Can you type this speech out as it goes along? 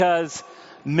because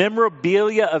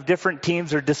memorabilia of different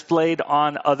teams are displayed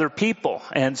on other people.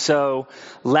 And so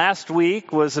last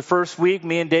week was the first week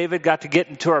me and David got to get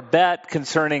into our bet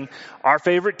concerning our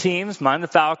favorite teams. Mine the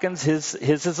Falcons, his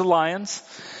is the Lions.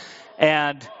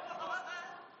 And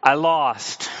I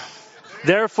lost.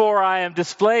 Therefore, I am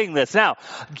displaying this. Now,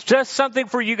 just something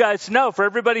for you guys to know, for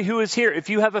everybody who is here,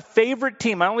 if you have a favorite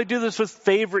team, I only do this with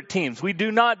favorite teams. We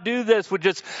do not do this with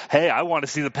just, hey, I want to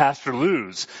see the pastor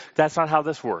lose. That's not how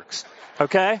this works,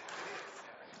 okay?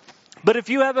 But if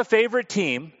you have a favorite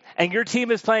team, and your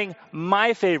team is playing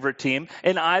my favorite team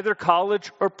in either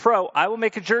college or pro, I will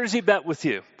make a jersey bet with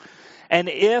you. And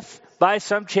if by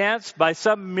some chance, by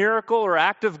some miracle or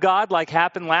act of God like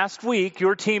happened last week,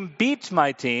 your team beats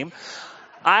my team,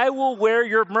 I will wear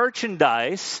your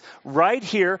merchandise right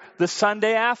here the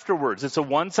Sunday afterwards. It's a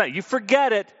one Sunday. You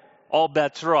forget it, all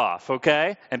bets are off,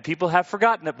 okay? And people have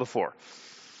forgotten it before.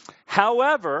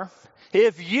 However,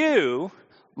 if you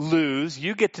lose,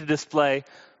 you get to display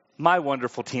my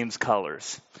wonderful team's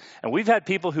colors. And we've had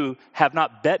people who have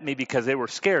not bet me because they were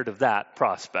scared of that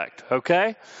prospect,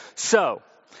 okay? So,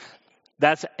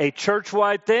 that's a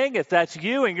church-wide thing. If that's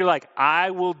you and you're like,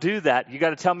 I will do that, you got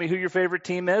to tell me who your favorite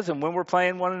team is and when we're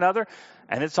playing one another,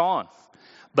 and it's on.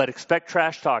 But expect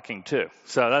trash talking too.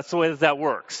 So that's the way that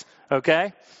works,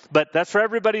 okay? But that's for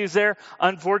everybody who's there.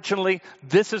 Unfortunately,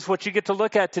 this is what you get to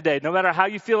look at today. No matter how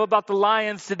you feel about the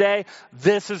Lions today,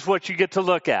 this is what you get to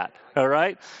look at, all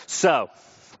right? So,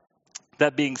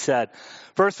 that being said,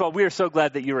 first of all, we are so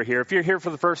glad that you are here. If you're here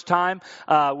for the first time,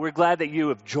 we're glad that you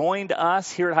have joined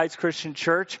us here at Heights Christian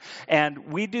Church.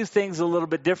 And we do things a little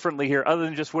bit differently here, other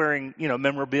than just wearing,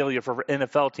 memorabilia for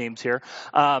NFL teams here.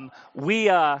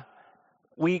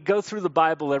 We go through the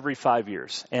Bible every 5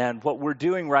 years. And what we're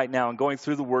doing right now and going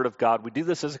through the Word of God, we do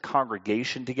this as a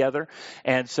congregation together.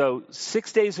 And so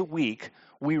 6 days a week,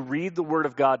 we read the Word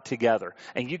of God together.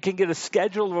 And you can get a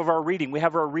schedule of our reading. We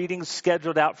have our readings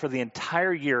scheduled out for the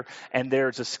entire year, and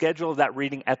there's a schedule of that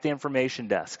reading at the information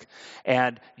desk.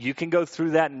 And you can go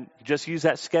through that and just use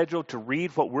that schedule to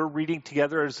read what we're reading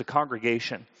together as a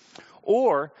congregation.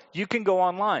 Or you can go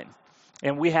online.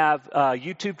 And we have a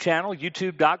YouTube channel,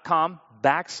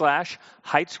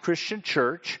 youtube.com/Heights Christian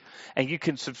Church. And you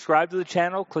can subscribe to the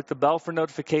channel, click the bell for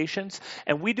notifications.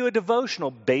 And we do a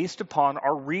devotional based upon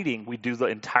our reading. We do the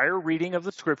entire reading of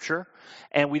the scripture,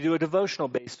 and we do a devotional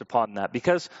based upon that.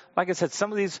 Because, like I said, some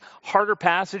of these harder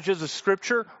passages of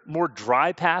scripture, more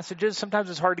dry passages, sometimes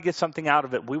it's hard to get something out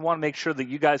of it. We want to make sure that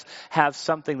you guys have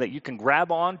something that you can grab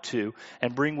onto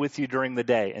and bring with you during the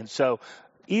day. And so,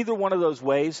 either one of those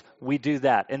ways, we do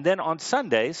that. And then on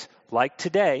Sundays, like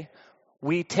today,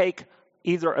 we take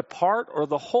either a part or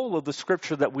the whole of the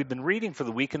scripture that we've been reading for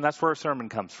the week, and that's where our sermon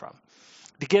comes from,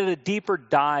 to get a deeper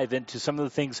dive into some of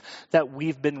the things that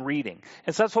we've been reading.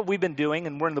 And so that's what we've been doing,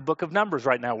 and we're in the book of Numbers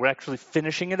right now. We're actually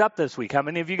finishing it up this week. How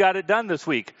many of you got it done this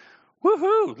week?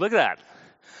 Woohoo! Look at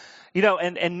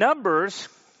that. And Numbers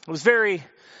was very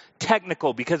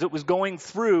technical because it was going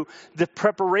through the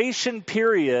preparation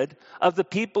period of the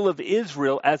people of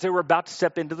Israel as they were about to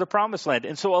step into the promised land.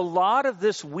 And so a lot of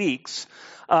this week's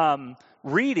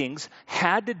readings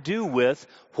had to do with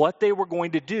what they were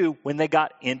going to do when they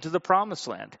got into the promised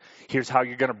land. Here's how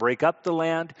you're going to break up the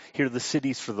land. Here are the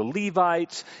cities for the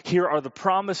Levites. Here are the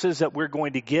promises that we're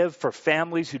going to give for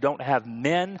families who don't have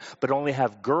men but only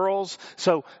have girls.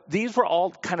 So these were all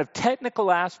kind of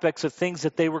technical aspects of things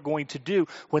that they were going to do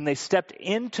when they stepped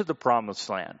into the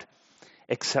promised land,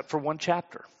 except for one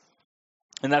chapter.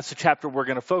 And that's the chapter we're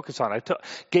going to focus on. I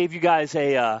gave you guys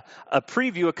a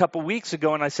preview a couple weeks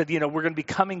ago, and I said, we're going to be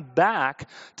coming back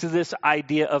to this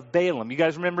idea of Balaam. You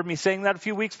guys remember me saying that a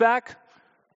few weeks back?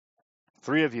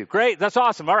 3 of you. Great. That's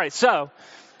awesome. All right. So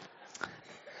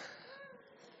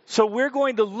we're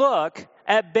going to look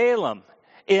at Balaam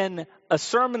in a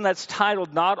sermon that's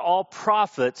titled, Not All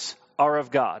Prophets Are of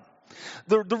God.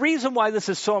 The reason why this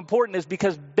is so important is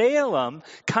because Balaam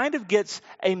kind of gets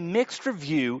a mixed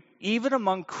review even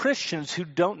among Christians who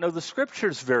don't know the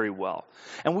scriptures very well.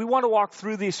 And we want to walk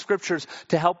through these scriptures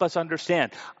to help us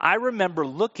understand. I remember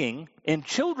looking in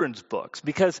children's books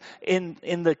because in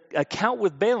the account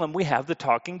with Balaam, we have the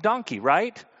talking donkey,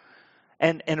 right?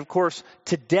 And of course,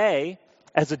 today,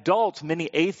 as adults, many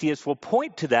atheists will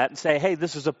point to that and say, hey,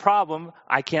 this is a problem.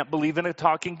 I can't believe in a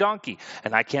talking donkey,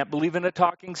 and I can't believe in a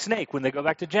talking snake when they go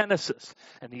back to Genesis.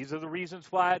 And these are the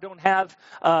reasons why I don't have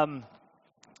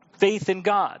faith in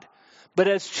God. But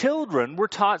as children, we're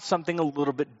taught something a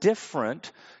little bit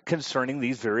different concerning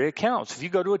these very accounts. If you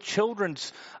go to a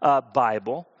children's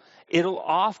Bible, it'll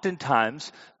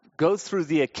oftentimes go through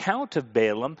the account of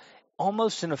Balaam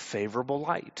almost in a favorable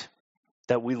light.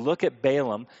 that we look at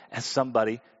Balaam as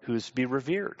somebody who's to be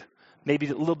revered. Maybe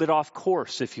a little bit off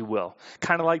course, if you will.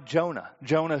 Kind of like Jonah.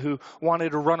 Jonah who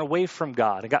wanted to run away from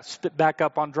God and got spit back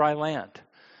up on dry land.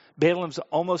 Balaam's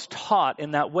almost taught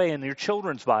in that way in your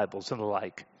children's Bibles and the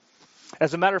like.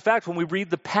 As a matter of fact, when we read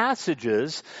the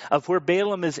passages of where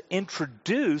Balaam is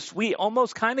introduced, we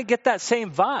almost kind of get that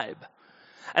same vibe.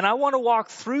 And I want to walk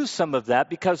through some of that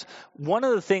because one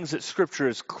of the things that Scripture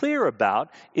is clear about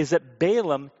is that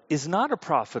Balaam is not a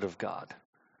prophet of God.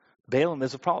 Balaam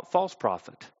is a false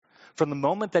prophet. From the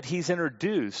moment that he's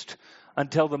introduced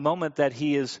until the moment that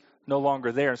he is no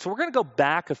longer there. So we're going to go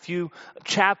back a few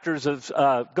chapters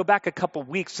go back a couple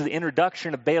weeks to the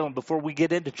introduction of Balaam before we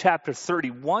get into chapter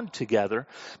 31 together,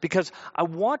 because I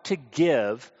want to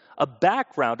give a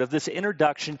background of this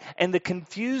introduction and the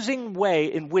confusing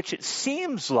way in which it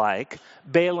seems like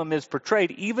Balaam is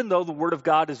portrayed, even though the Word of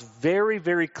God is very,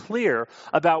 very clear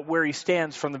about where he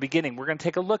stands from the beginning. We're going to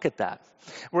take a look at that.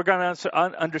 We're going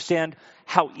to understand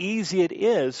how easy it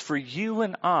is for you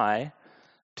and I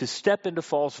to step into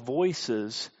false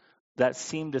voices that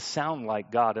seem to sound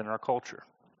like God in our culture.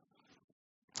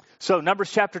 So,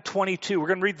 Numbers chapter 22, we're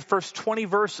going to read the first 20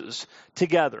 verses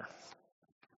together.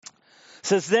 It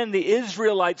says, then the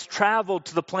Israelites traveled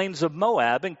to the plains of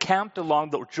Moab and camped along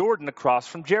the Jordan across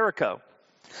from Jericho.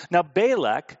 Now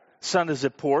Balak, son of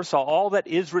Zippor, saw all that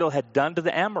Israel had done to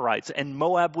the Amorites, and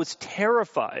Moab was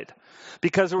terrified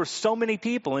because there were so many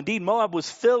people. Indeed, Moab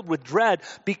was filled with dread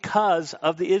because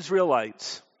of the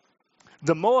Israelites.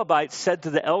 The Moabites said to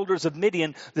the elders of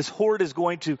Midian, this horde is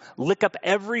going to lick up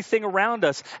everything around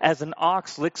us as an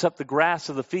ox licks up the grass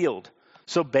of the field.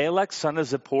 So Balak, son of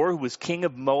Zippor, who was king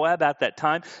of Moab at that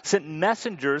time, sent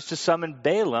messengers to summon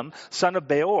Balaam, son of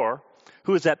Beor,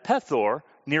 who was at Pethor,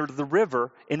 near the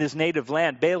river in his native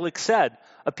land. Balak said,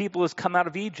 a people has come out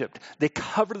of Egypt. They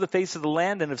cover the face of the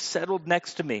land and have settled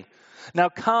next to me. Now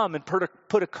come and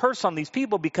put a curse on these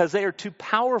people because they are too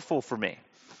powerful for me.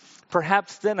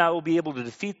 Perhaps then I will be able to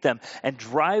defeat them and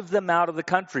drive them out of the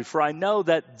country. For I know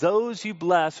that those you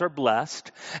bless are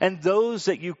blessed, and those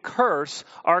that you curse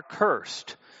are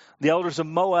cursed. The elders of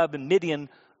Moab and Midian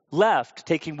left,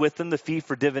 taking with them the fee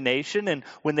for divination. And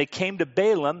when they came to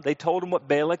Balaam, they told him what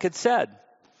Balak had said.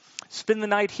 Spend the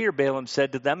night here, Balaam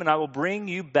said to them, and I will bring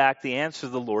you back the answer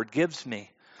the Lord gives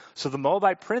me. So the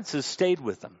Moabite princes stayed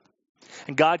with them.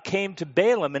 And God came to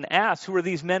Balaam and asked, who are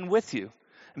these men with you?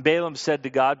 And Balaam said to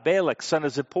God, Balak, son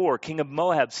of Zippor, king of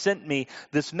Moab, sent me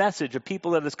this message. A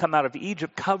people that has come out of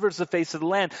Egypt covers the face of the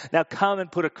land. Now come and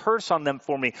put a curse on them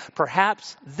for me.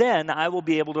 Perhaps then I will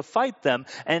be able to fight them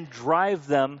and drive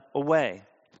them away.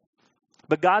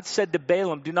 But God said to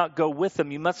Balaam, do not go with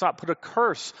them. You must not put a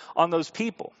curse on those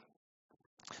people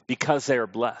because they are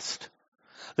blessed.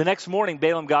 The next morning,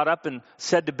 Balaam got up and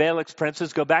said to Balak's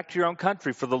princes, go back to your own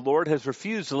country, for the Lord has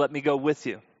refused to let me go with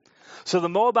you. So the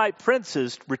Moabite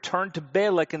princes returned to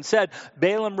Balak and said,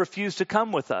 Balaam refused to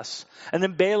come with us. And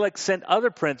then Balak sent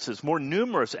other princes, more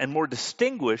numerous and more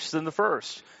distinguished than the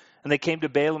first. And they came to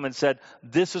Balaam and said,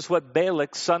 this is what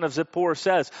Balak, son of Zippor,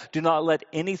 says. Do not let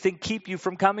anything keep you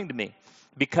from coming to me,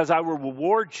 because I will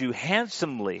reward you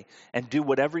handsomely and do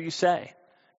whatever you say.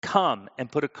 Come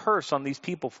and put a curse on these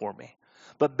people for me.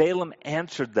 But Balaam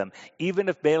answered them, even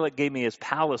if Balak gave me his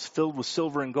palace filled with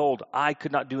silver and gold, I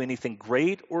could not do anything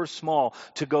great or small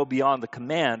to go beyond the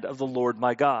command of the Lord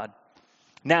my God.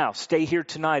 Now stay here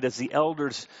tonight as the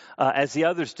others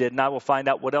did, and I will find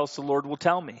out what else the Lord will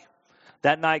tell me.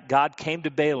 That night God came to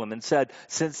Balaam and said,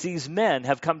 since these men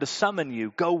have come to summon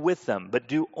you, go with them, but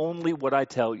do only what I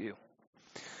tell you.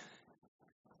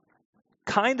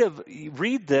 You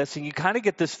read this and you kind of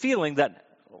get this feeling that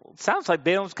it sounds like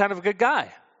Balaam's kind of a good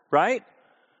guy, right?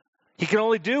 He can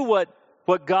only do what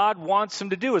God wants him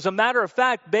to do. As a matter of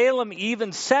fact, Balaam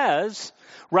even says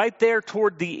right there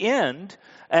toward the end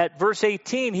at verse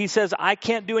 18, he says, I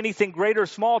can't do anything great or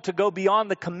small to go beyond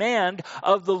the command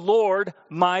of the Lord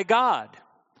my God.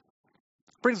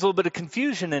 Brings a little bit of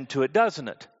confusion into it, doesn't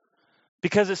it?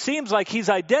 Because it seems like he's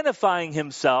identifying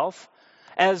himself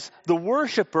as the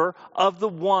worshiper of the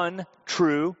one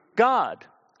true God.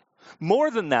 More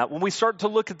than that, when we start to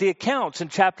look at the accounts in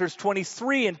chapters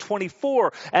 23 and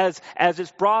 24, as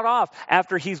it's brought off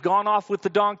after he's gone off with the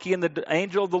donkey and the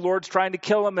angel of the Lord's trying to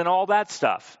kill him and all that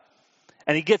stuff.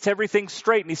 And he gets everything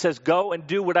straight and he says, go and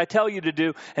do what I tell you to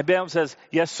do. And Balaam says,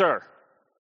 yes, sir.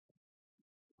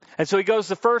 And so he goes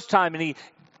the first time and he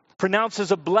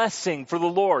pronounces a blessing for the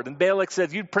Lord. And Balak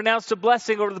says, you pronounced a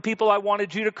blessing over the people I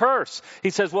wanted you to curse.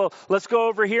 He says, well, let's go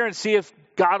over here and see if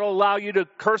God will allow you to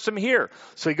curse them here.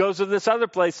 So he goes to this other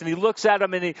place and he looks at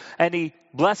them and he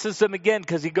blesses them again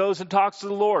because he goes and talks to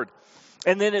the Lord.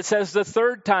 And then it says the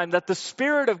third time that the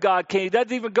Spirit of God came. He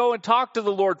doesn't even go and talk to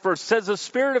the Lord first. It says the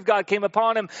Spirit of God came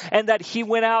upon him and that he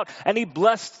went out and he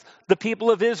blessed the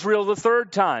people of Israel the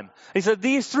third time. He said,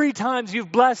 these 3 times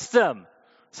you've blessed them.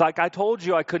 It's like I told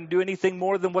you I couldn't do anything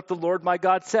more than what the Lord my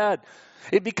God said.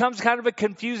 It becomes kind of a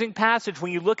confusing passage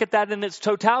when you look at that in its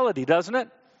totality, doesn't it?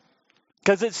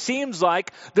 Because it seems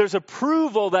like there's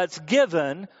approval that's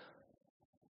given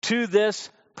to this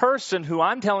person who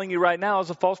I'm telling you right now is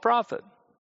a false prophet.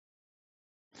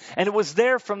 And it was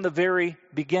there from the very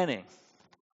beginning.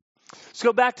 Let's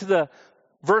go back to the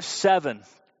verse 7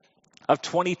 of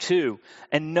 22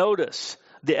 and notice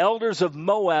the elders of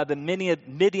Moab and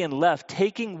Midian left,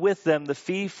 taking with them the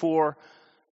fee for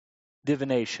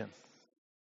divination.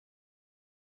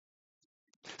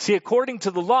 See, according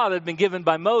to the law that had been given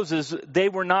by Moses, they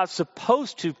were not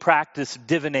supposed to practice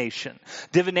divination.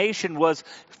 Divination was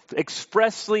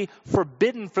expressly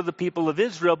forbidden for the people of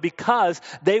Israel because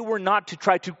they were not to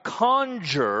try to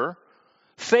conjure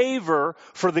favor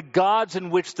for the gods in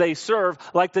which they serve,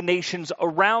 like the nations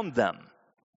around them.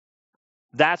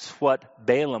 That's what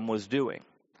Balaam was doing.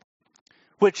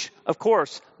 Which, of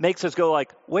course, makes us go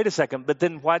like, wait a second, but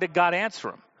then why did God answer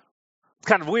him? It's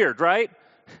kind of weird, right?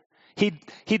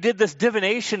 He did this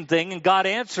divination thing and God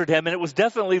answered him, and it was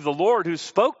definitely the Lord who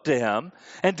spoke to him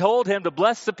and told him to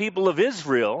bless the people of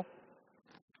Israel.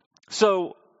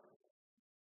 So,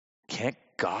 can't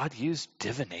God use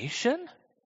divination?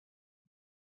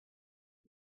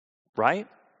 Right?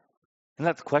 Isn't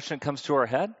that the question that comes to our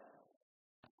head?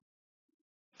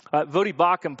 Vodi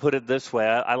Bakum put it this way.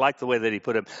 I like the way that he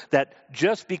put it. That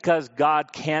just because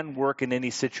God can work in any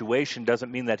situation doesn't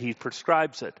mean that he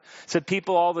prescribes it. He said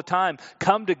people all the time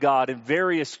come to God in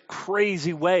various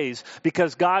crazy ways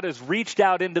because God has reached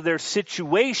out into their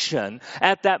situation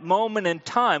at that moment in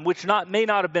time, which may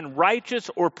not have been righteous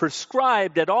or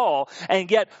prescribed at all, and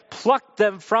yet plucked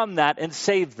them from that and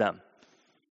saved them.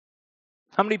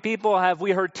 How many people have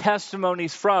we heard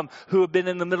testimonies from who have been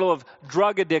in the middle of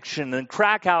drug addiction and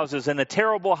crack houses and a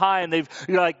terrible high, and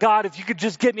you're like, God, if you could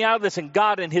just get me out of this, and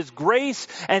God in his grace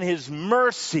and his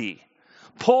mercy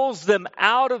pulls them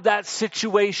out of that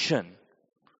situation.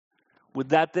 Would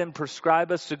that then prescribe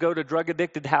us to go to drug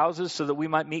addicted houses so that we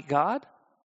might meet God?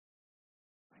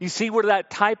 You see where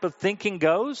that type of thinking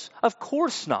goes? Of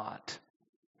course not.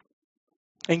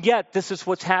 And yet, this is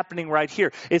what's happening right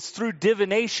here. It's through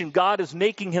divination, God is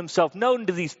making himself known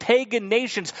to these pagan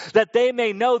nations that they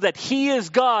may know that he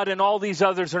is God and all these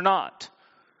others are not.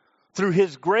 Through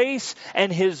his grace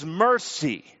and his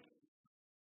mercy.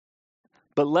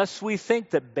 But lest we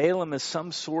think that Balaam is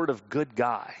some sort of good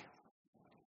guy,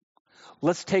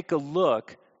 let's take a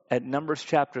look at Numbers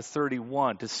chapter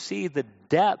 31 to see the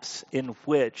depths in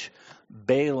which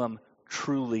Balaam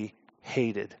truly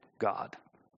hated God.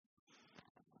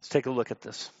 Let's take a look at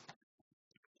this.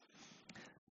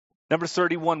 Numbers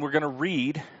 31, we're going to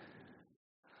read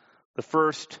the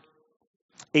first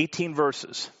 18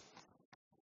 verses.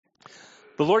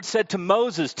 The Lord said to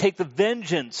Moses, take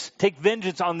vengeance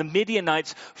on the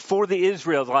Midianites for the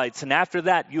Israelites, and after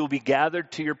that you will be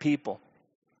gathered to your people.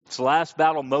 It's the last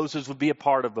battle Moses would be a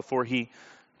part of before he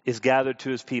is gathered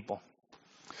to his people.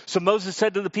 So Moses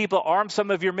said to the people, arm some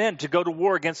of your men to go to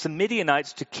war against the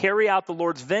Midianites to carry out the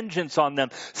Lord's vengeance on them.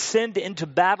 Send into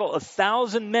battle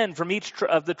 1,000 men from each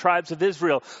of the tribes of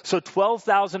Israel. So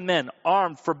 12,000 men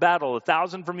armed for battle,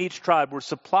 1,000 from each tribe, were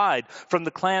supplied from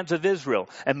the clans of Israel.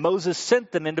 And Moses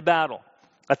sent them into battle.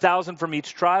 1,000 from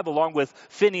each tribe, along with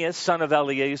Phinehas, son of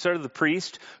Eleazar, the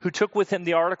priest, who took with him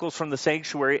the articles from the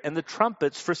sanctuary and the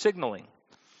trumpets for signaling.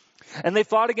 And they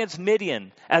fought against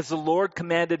Midian, as the Lord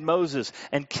commanded Moses,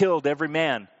 and killed every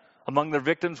man. Among their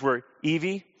victims were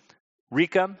Evi,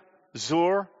 Rekam,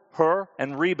 Zur, Hur,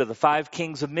 and Reba, the 5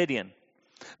 kings of Midian.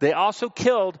 They also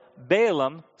killed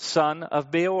Balaam, son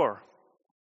of Beor,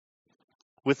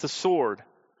 with the sword.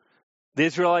 The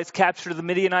Israelites captured the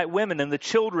Midianite women and the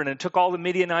children and took all the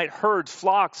Midianite herds,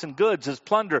 flocks, and goods as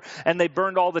plunder. And they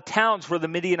burned all the towns where the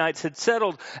Midianites had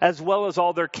settled, as well as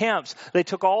all their camps. They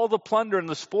took all the plunder and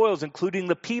the spoils, including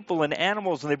the people and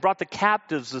animals, and they brought the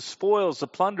captives, the spoils, the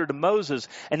plunder to Moses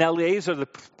and Eleazar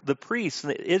the priest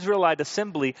and the Israelite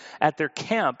assembly at their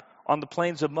camp on the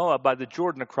plains of Moab by the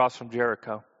Jordan across from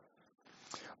Jericho.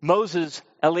 Moses,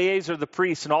 Eleazar the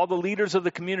priest, and all the leaders of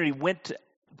the community went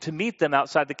to meet them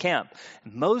outside the camp.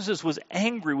 And Moses was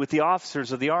angry with the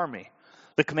officers of the army,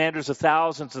 the commanders of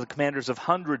thousands and the commanders of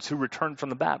hundreds who returned from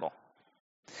the battle.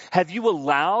 Have you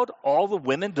allowed all the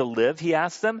women to live? He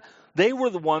asked them. They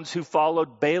were the ones who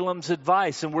followed Balaam's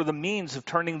advice and were the means of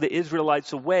turning the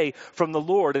Israelites away from the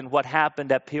Lord in what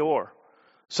happened at Peor.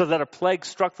 so that a plague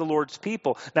struck the Lord's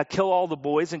people. Now kill all the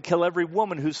boys and kill every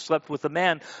woman who's slept with a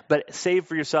man, but save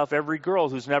for yourself every girl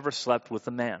who's never slept with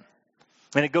a man.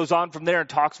 And it goes on from there and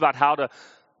talks about how to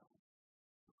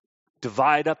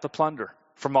divide up the plunder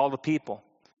from all the people.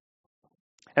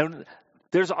 And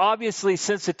there's obviously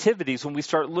sensitivities when we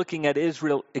start looking at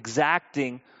Israel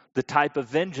exacting the type of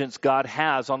vengeance God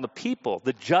has on the people,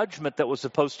 the judgment that was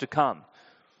supposed to come,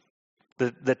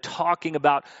 the talking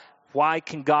about why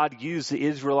can God use the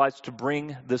Israelites to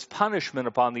bring this punishment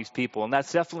upon these people? And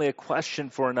that's definitely a question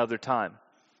for another time.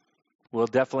 We'll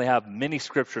definitely have many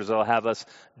scriptures that will have us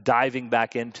diving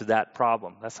back into that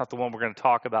problem. That's not the one we're going to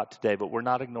talk about today, but we're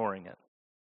not ignoring it.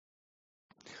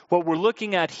 What we're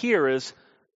looking at here is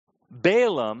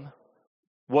Balaam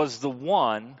was the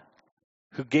one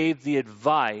who gave the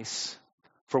advice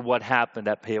for what happened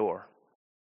at Peor.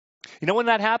 You know when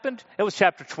that happened? It was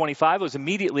chapter 25. It was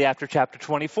immediately after chapter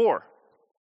 24.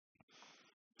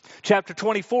 Chapter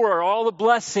 24 are all the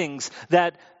blessings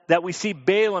that we see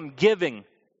Balaam giving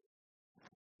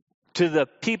to the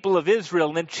people of Israel.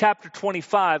 And then chapter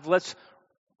 25, let's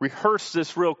rehearse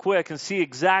this real quick and see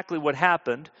exactly what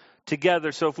happened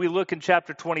together. So if we look in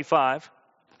chapter 25,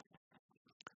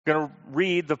 I'm going to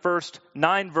read the first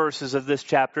 9 verses of this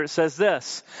chapter. It says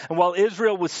this: "And while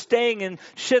Israel was staying in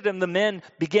Shittim, the men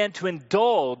began to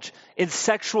indulge in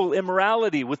sexual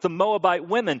immorality with the Moabite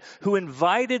women, who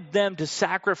invited them to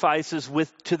sacrifices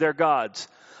to their gods.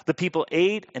 The people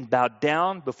ate and bowed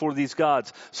down before these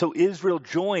gods. So Israel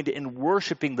joined in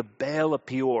worshiping the Baal of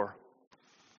Peor,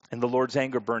 and the Lord's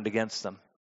anger burned against them.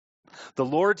 The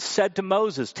Lord said to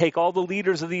Moses, 'Take all the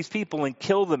leaders of these people and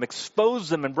kill them, expose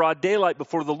them in broad daylight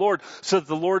before the Lord, so that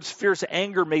the Lord's fierce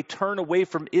anger may turn away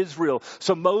from Israel.'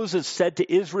 So Moses said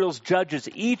to Israel's judges,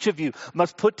 'Each of you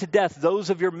must put to death those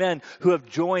of your men who have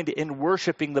joined in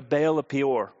worshiping the Baal of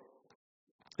Peor.'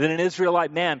 Then an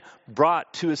Israelite man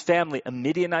brought to his family a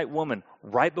Midianite woman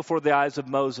right before the eyes of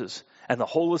Moses and the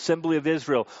whole assembly of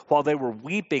Israel, while they were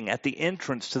weeping at the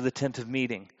entrance to the tent of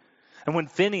meeting. And when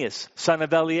Phinehas, son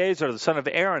of Eleazar, the son of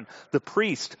Aaron, the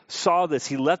priest, saw this,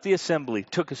 he left the assembly,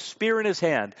 took a spear in his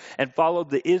hand, and followed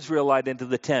the Israelite into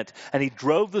the tent. And he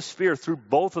drove the spear through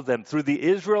both of them, through the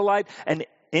Israelite and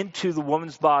into the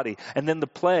woman's body. And then the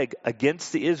plague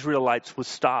against the Israelites was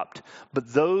stopped.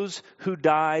 But those who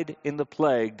died in the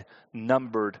plague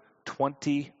numbered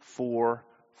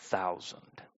 24,000.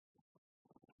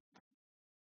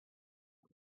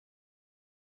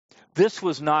 This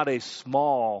was not a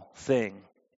small thing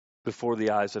before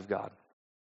the eyes of God.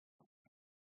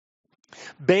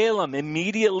 Balaam,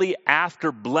 immediately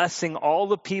after blessing all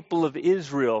the people of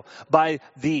Israel by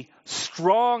the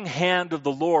strong hand of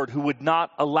the Lord, who would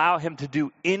not allow him to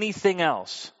do anything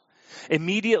else,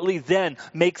 immediately then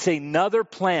makes another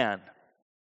plan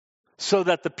so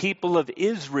that the people of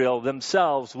Israel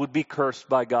themselves would be cursed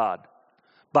by God,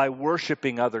 by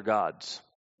worshiping other gods,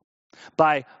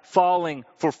 by falling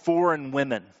for foreign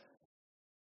women,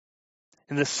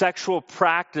 and the sexual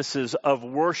practices of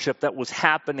worship that was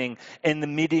happening in the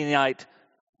Midianite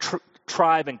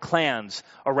tribe and clans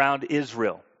around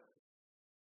Israel.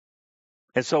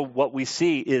 And so what we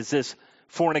see is this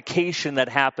fornication that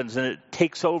happens, and it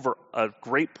takes over a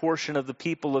great portion of the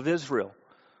people of Israel.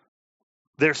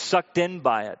 They're sucked in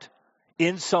by it,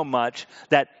 in so much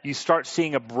that you start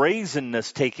seeing a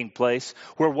brazenness taking place,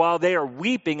 where while they are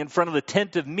weeping in front of the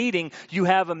tent of meeting, you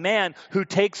have a man who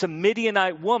takes a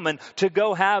Midianite woman to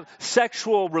go have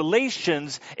sexual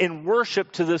relations in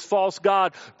worship to this false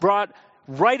god, brought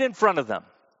right in front of them.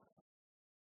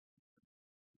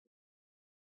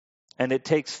 And it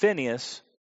takes Phinehas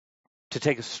to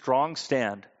take a strong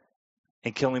stand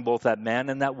in killing both that man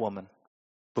and that woman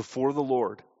before the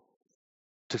Lord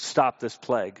to stop this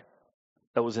plague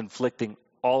that was inflicting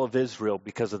all of Israel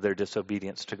because of their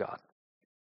disobedience to God.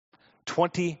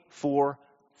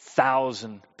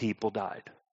 24,000 people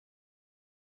died.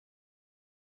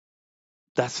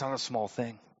 That's not a small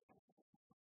thing.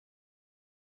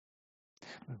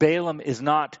 Balaam is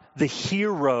not the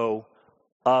hero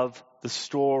of the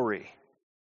story.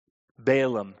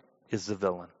 Balaam is the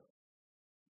villain.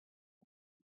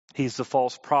 He's the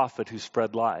false prophet who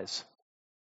spread lies.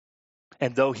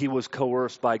 And though he was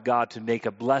coerced by God to make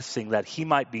a blessing that he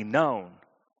might be known,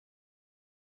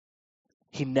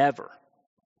 he never,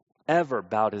 ever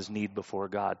bowed his knee before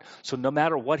God. So no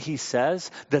matter what he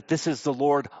says, that this is the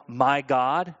Lord my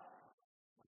God,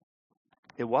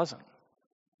 it wasn't.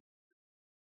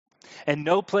 And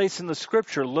no place in the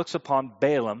scripture looks upon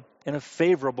Balaam in a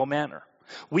favorable manner.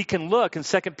 We can look in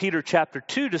 2 Peter chapter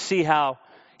 2 to see how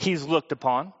he's looked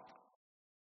upon.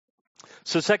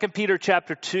 So 2 Peter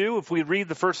chapter 2, if we read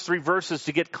the first 3 verses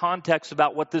to get context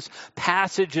about what this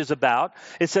passage is about,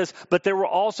 it says, "But there were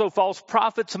also false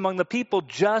prophets among the people,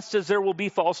 just as there will be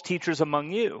false teachers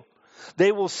among you.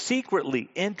 They will secretly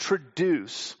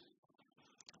introduce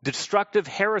destructive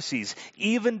heresies,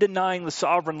 even denying the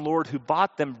sovereign Lord who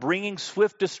bought them, bringing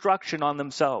swift destruction on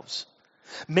themselves.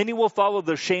 Many will follow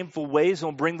their shameful ways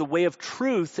and will bring the way of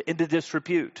truth into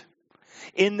disrepute.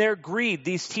 In their greed,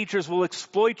 these teachers will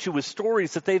exploit you with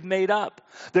stories that they've made up.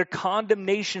 Their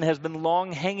condemnation has been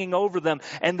long hanging over them,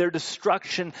 and their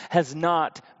destruction has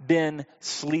not been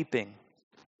sleeping."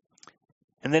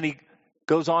 And then he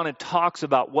goes on and talks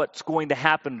about what's going to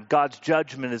happen. God's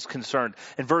judgment is concerned.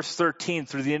 In verse 13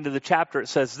 through the end of the chapter, it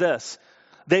says this: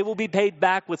 "They will be paid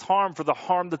back with harm for the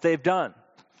harm that they've done.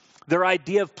 Their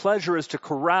idea of pleasure is to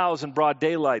carouse in broad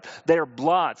daylight. They are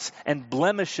blots and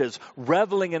blemishes,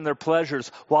 reveling in their pleasures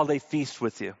while they feast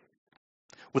with you.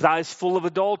 With eyes full of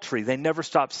adultery, they never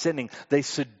stop sinning. They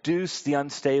seduce the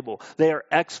unstable. They are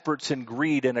experts in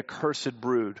greed and accursed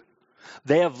brood.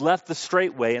 They have left the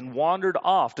straight way and wandered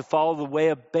off to follow the way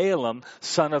of Balaam,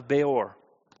 son of Beor,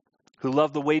 who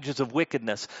loved the wages of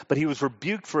wickedness, but he was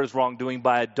rebuked for his wrongdoing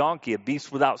by a donkey, a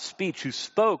beast without speech, who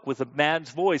spoke with a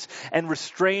man's voice and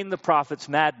restrained the prophet's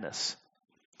madness.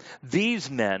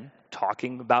 These men,"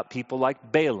 talking about people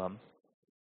like Balaam,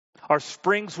 "are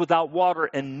springs without water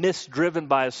and mist driven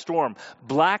by a storm.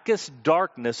 Blackest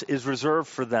darkness is reserved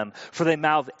for them, for they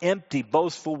mouth empty,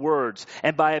 boastful words.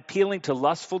 And by appealing to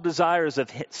lustful desires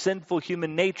of sinful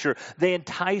human nature, they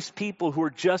entice people who are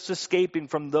just escaping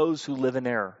from those who live in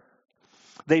error.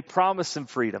 They promise them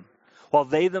freedom, while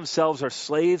they themselves are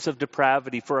slaves of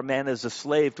depravity, for a man is a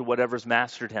slave to whatever's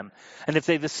mastered him. And if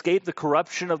they've escaped the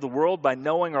corruption of the world by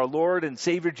knowing our Lord and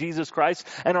Savior Jesus Christ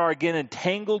and are again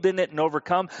entangled in it and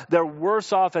overcome, they're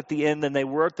worse off at the end than they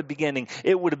were at the beginning.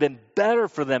 It would have been better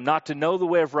for them not to know the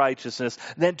way of righteousness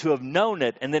than to have known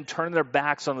it and then turn their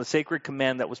backs on the sacred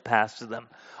command that was passed to them.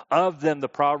 Of them, the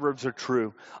proverbs are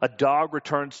true. A dog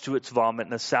returns to its vomit,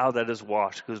 and a sow that is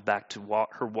washed goes back to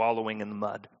her wallowing in the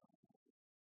mud."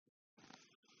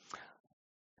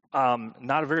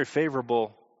 Not a very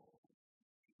favorable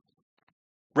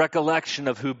recollection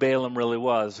of who Balaam really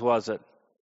was it?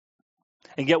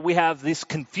 And yet we have this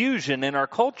confusion in our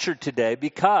culture today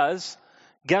because,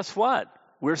 guess what?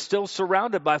 We're still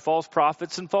surrounded by false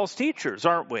prophets and false teachers,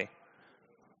 aren't we?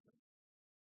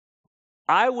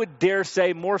 I would dare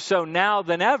say more so now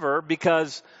than ever,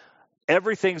 because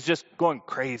everything's just going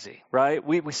crazy, right?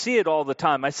 We see it all the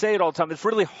time. I say it all the time. It's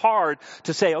really hard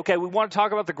to say, okay, we want to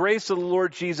talk about the grace of the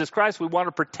Lord Jesus Christ. We want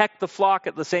to protect the flock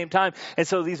at the same time. And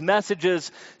so these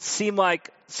messages seem like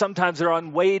sometimes they're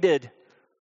unweighted.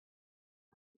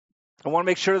 I want to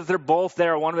make sure that they're both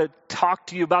there. I want to talk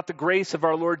to you about the grace of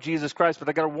our Lord Jesus Christ, but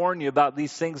I got to warn you about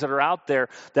these things that are out there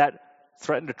that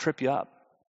threaten to trip you up.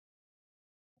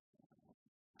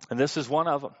 And this is one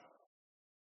of them.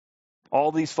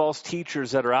 All these false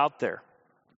teachers that are out there.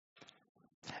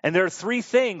 And there are 3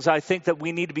 things I think that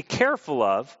we need to be careful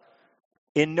of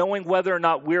in knowing whether or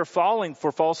not we're falling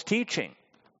for false teaching.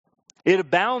 It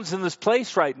abounds in this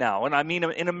place right now. And I mean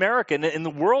in America, in the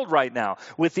world right now.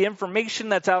 With the information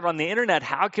that's out on the internet,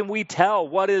 how can we tell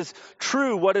what is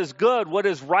true, what is good, what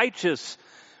is righteous?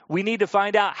 We need to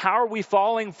find out, how are we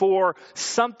falling for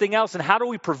something else, and how do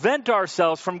we prevent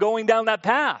ourselves from going down that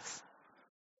path?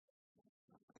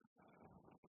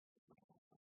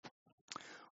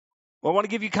 Well, I want to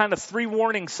give you kind of 3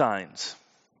 warning signs.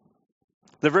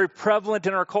 They're very prevalent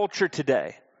in our culture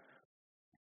today.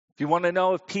 If you want to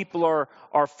know if people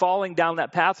are falling down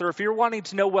that path, or if you're wanting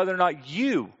to know whether or not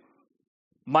you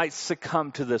might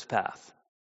succumb to this path.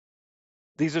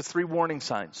 These are 3 warning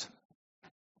signs.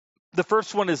 The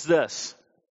first one is this.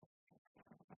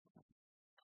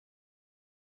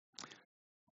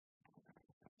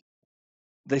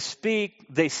 They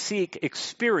seek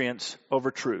experience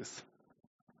over truth.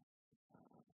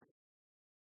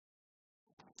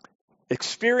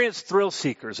 Experience thrill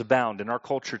seekers abound in our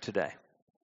culture today.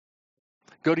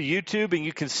 Go to YouTube and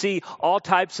you can see all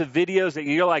types of videos that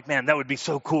you're like, man, that would be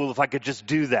so cool if I could just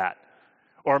do that.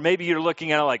 Or maybe you're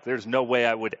looking at it like, there's no way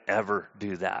I would ever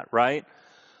do that, right?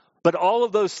 But all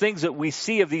of those things that we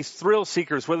see of these thrill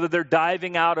seekers, whether they're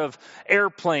diving out of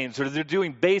airplanes or they're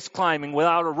doing base climbing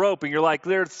without a rope, and you're like,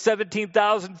 they're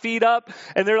 17,000 feet up,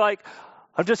 and they're like,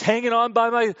 I'm just hanging on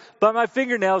by my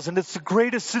fingernails, and it's the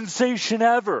greatest sensation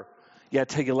ever. Yeah,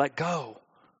 till you let go,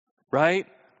 right?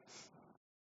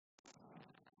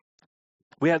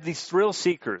 We have these thrill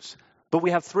seekers, but we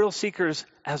have thrill seekers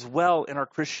as well in our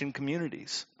Christian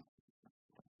communities.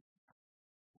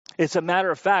 It's a matter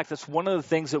of fact, that's one of the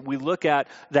things that we look at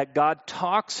that God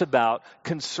talks about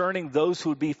concerning those who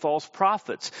would be false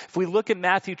prophets. If we look at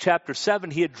Matthew chapter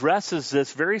 7, he addresses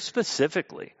this very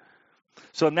specifically.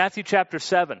 So in Matthew chapter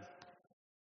 7,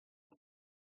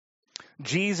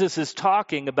 Jesus is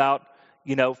talking about,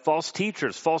 false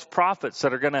teachers, false prophets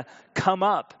that are going to come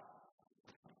up.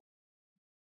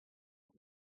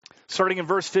 Starting in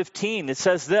verse 15, it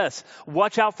says this,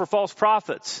 watch out for false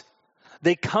prophets.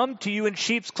 They come to you in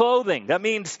sheep's clothing. That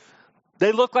means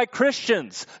they look like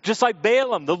Christians, just like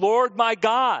Balaam, the Lord my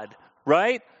God,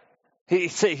 right?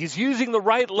 He's using the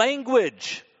right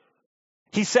language.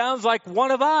 He sounds like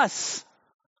one of us.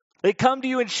 They come to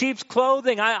you in sheep's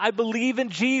clothing. I believe in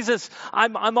Jesus.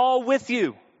 I'm all with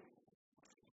you.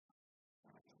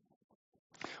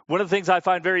 One of the things I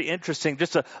find very interesting,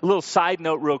 just a little side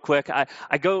note real quick,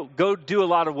 I go do a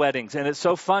lot of weddings, and it's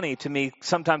so funny to me,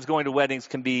 sometimes going to weddings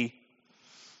can be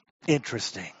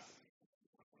interesting.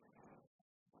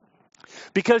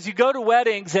 Because you go to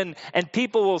weddings and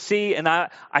people will see, and I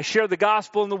share the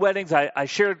gospel in the weddings, I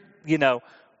share,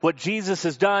 what Jesus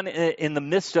has done in the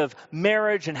midst of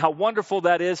marriage and how wonderful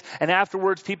that is. And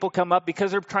afterwards, people come up because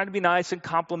they're trying to be nice and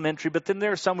complimentary. But then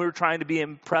there are some who are trying to be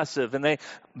impressive. And I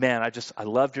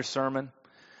loved your sermon.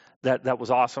 That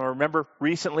was awesome. I remember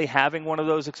recently having one of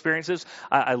those experiences.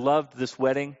 I loved this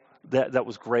wedding. That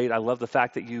was great. I love the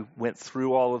fact that you went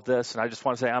through all of this. And I just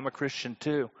want to say, I'm a Christian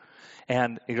too.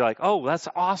 And you're like, oh, that's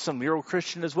awesome. You're a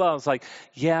Christian as well. It's like,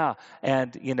 yeah.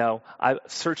 And, I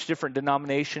searched different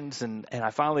denominations and I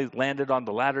finally landed on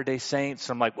the Latter-day Saints.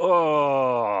 I'm like,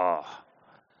 oh.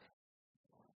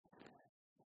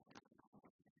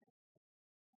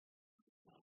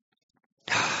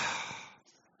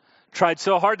 Tried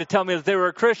so hard to tell me that they were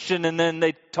a Christian, and then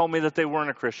they told me that they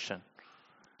weren't a Christian.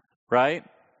 Right?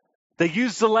 They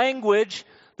used the language.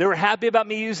 They were happy about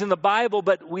me using the Bible,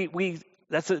 but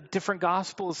that's a different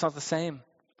gospel. It's not the same.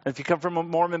 And if you come from a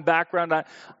Mormon background,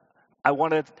 I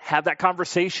want to have that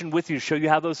conversation with you, show you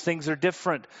how those things are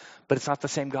different, but it's not the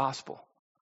same gospel.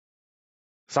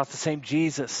 It's not the same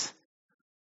Jesus,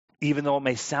 even though it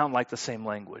may sound like the same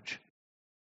language.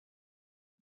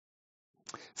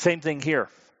 Same thing here.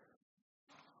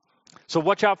 So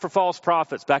watch out for false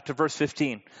prophets. Back to verse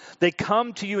 15. They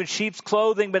come to you in sheep's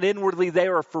clothing, but inwardly they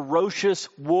are ferocious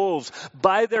wolves.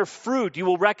 By their fruit you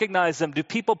will recognize them. Do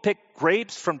people pick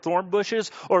grapes from thorn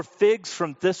bushes or figs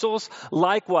from thistles?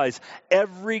 Likewise,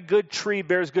 every good tree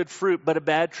bears good fruit, but a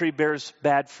bad tree bears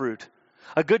bad fruit.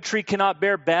 A good tree cannot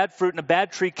bear bad fruit, and a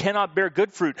bad tree cannot bear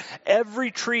good fruit.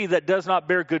 Every tree that does not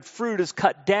bear good fruit is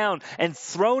cut down and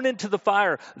thrown into the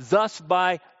fire. Thus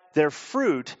by their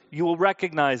fruit you will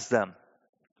recognize them.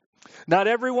 Not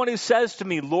everyone who says to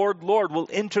me, Lord, Lord, will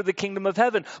enter the kingdom of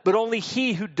heaven, but only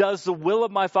he who does the will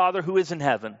of my Father who is in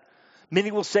heaven.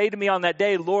 Many will say to me on that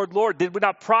day, Lord, Lord, did we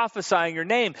not prophesy in your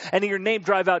name, and in your name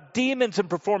drive out demons and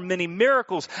perform many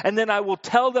miracles? And then I will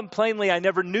tell them plainly, I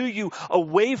never knew you.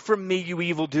 Away from me, you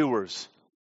evildoers.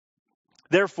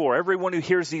 Therefore, everyone who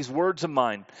hears these words of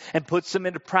mine and puts them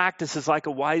into practice is like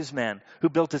a wise man who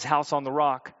built his house on the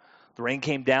rock. The rain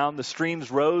came down, the streams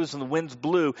rose, and the winds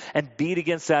blew and beat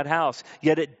against that house.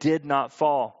 Yet it did not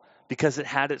fall, because it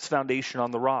had its foundation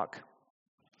on the rock.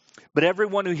 But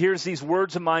everyone who hears these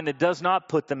words of mine and does not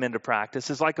put them into practice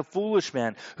is like a foolish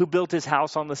man who built his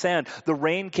house on the sand. The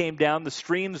rain came down, the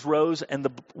streams rose, and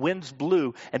the winds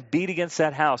blew and beat against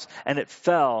that house, and it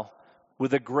fell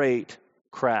with a great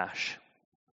crash.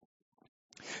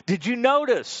 Did you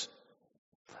notice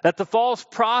that the false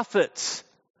prophets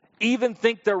even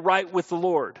think they're right with the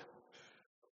Lord?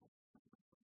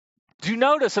 Do you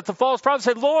notice that the false prophets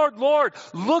said, Lord, Lord,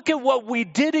 look at what we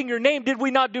did in your name. Did we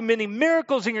not do many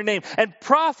miracles in your name and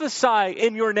prophesy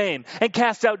in your name and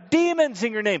cast out demons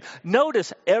in your name?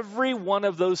 Notice every one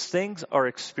of those things are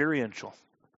experiential.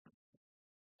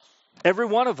 Every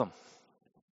one of them.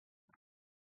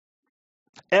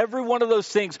 Every one of those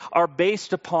things are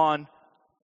based upon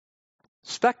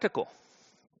spectacle.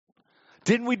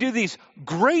 Didn't we do these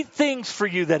great things for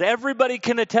you that everybody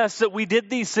can attest that we did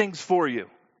these things for you?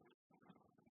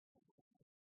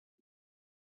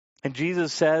 And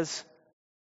Jesus says,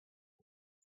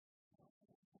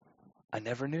 I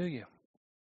never knew you.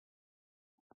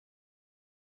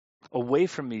 Away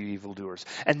from me, you evildoers.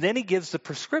 And then he gives the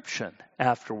prescription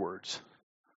afterwards.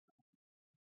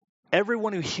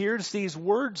 Everyone who hears these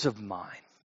words of mine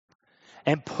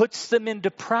and puts them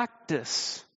into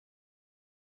practice.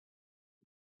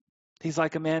 He's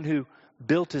like a man who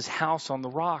built his house on the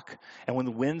rock. And when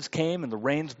the winds came and the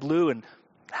rains blew, and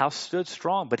the house stood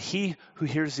strong. But he who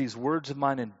hears these words of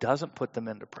mine and doesn't put them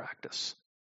into practice,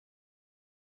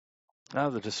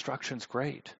 the destruction's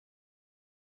great.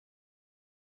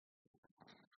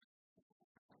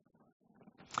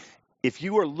 If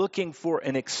you are looking for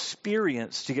an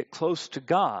experience to get close to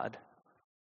God,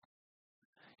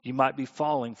 you might be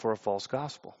falling for a false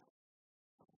gospel.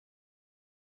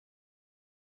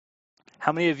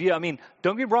 How many of you, don't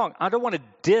get me wrong, I don't want to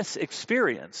diss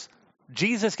experience.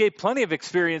 Jesus gave plenty of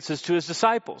experiences to his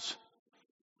disciples.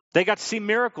 They got to see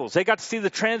miracles. They got to see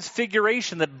the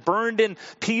transfiguration that burned in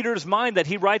Peter's mind, that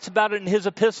he writes about it in his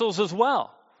epistles as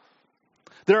well.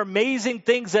 There are amazing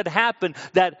things that happen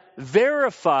that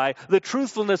verify the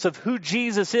truthfulness of who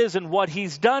Jesus is and what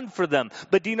he's done for them.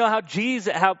 But do you know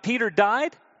how Peter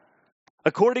died?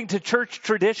 According to church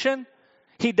tradition,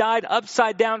 he died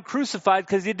upside down crucified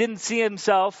because he didn't see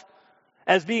himself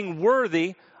as being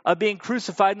worthy of being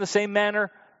crucified in the same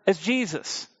manner as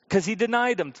Jesus, because he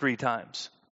denied him 3 times.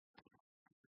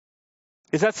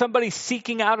 Is that somebody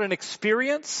seeking out an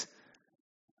experience?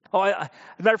 As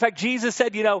a matter of fact, Jesus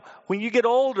said, when you get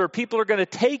older, people are going to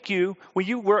take you. When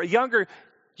you were younger,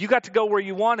 you got to go where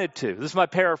you wanted to. This is my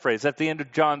paraphrase at the end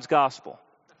of John's gospel.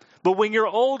 But when you're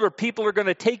older, people are going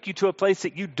to take you to a place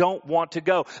that you don't want to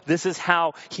go. This is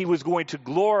how he was going to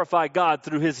glorify God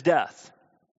through his death.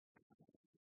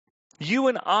 You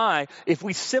and I, if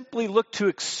we simply look to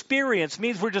experience,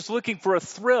 means we're just looking for a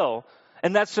thrill.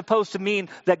 And that's supposed to mean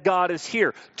that God is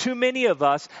here. Too many of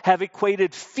us have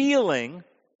equated feeling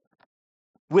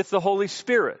with the Holy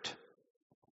Spirit.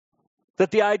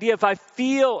 That the idea, if I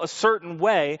feel a certain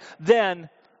way, then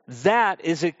that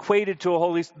is equated to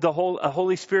a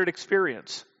Holy Spirit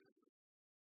experience.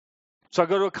 So I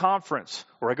go to a conference,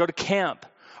 or I go to camp,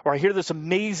 or I hear this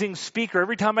amazing speaker.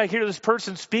 Every time I hear this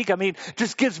person speak, it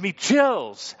just gives me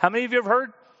chills. How many of you have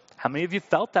heard? How many of you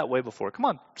felt that way before? Come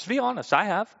on, just be honest. I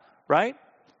have, right?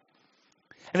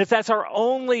 And if that's our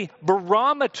only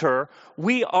barometer,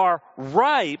 we are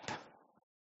ripe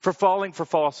for falling for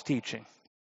false teaching.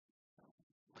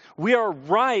 We are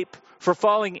ripe for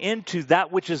falling into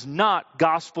that which is not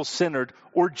gospel-centered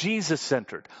or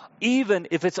Jesus-centered, even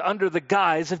if it's under the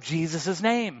guise of Jesus'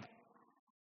 name.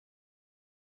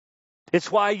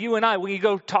 It's why you and I, when you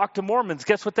go talk to Mormons,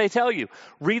 guess what they tell you?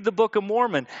 Read the Book of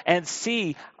Mormon and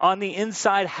see on the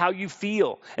inside how you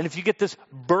feel. And if you get this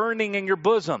burning in your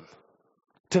bosom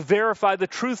to verify the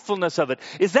truthfulness of it,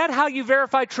 is that how you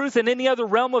verify truth in any other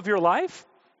realm of your life?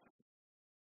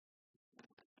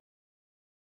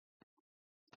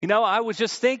 I was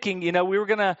just thinking, we're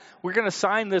gonna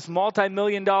sign this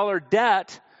multi-million-dollar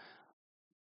debt.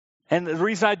 And the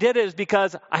reason I did it is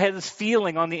because I had this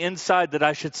feeling on the inside that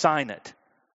I should sign it.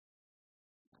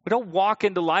 We don't walk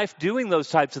into life doing those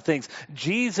types of things.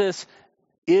 Jesus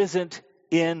isn't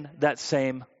in that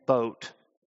same boat.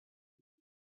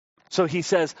 So he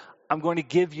says, I'm going to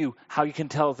give you how you can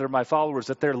tell if they're my followers,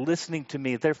 that they're listening to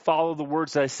me, they follow the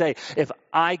words that I say. If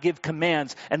I give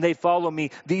commands and they follow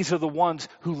me, these are the ones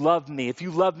who love me. If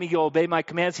you love me, you'll obey my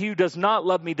commands. He who does not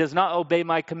love me does not obey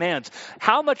my commands.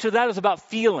 How much of that is about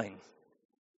feeling?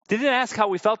 They didn't ask how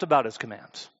we felt about his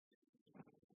commands.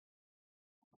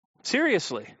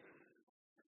 Seriously.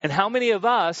 And how many of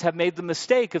us have made the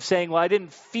mistake of saying, well, I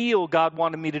didn't feel God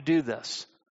wanted me to do this?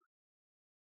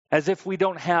 As if we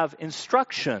don't have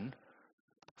instruction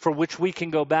for which we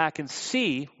can go back and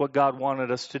see what God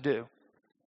wanted us to do.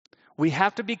 We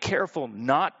have to be careful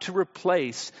not to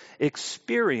replace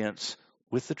experience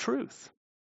with the truth.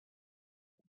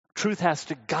 Truth has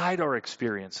to guide our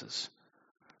experiences.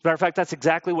 As a matter of fact, that's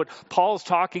exactly what Paul's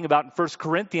talking about in 1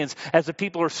 Corinthians as the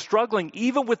people are struggling,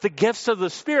 even with the gifts of the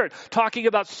Spirit, talking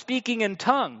about speaking in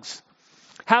tongues.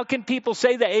 How can people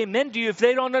say the amen to you if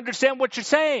they don't understand what you're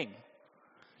saying?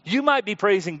 You might be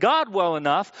praising God well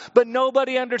enough, but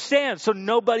nobody understands, so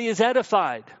nobody is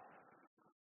edified.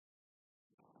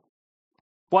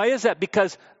 Why is that?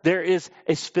 Because there is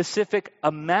a specific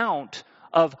amount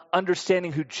of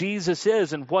understanding who Jesus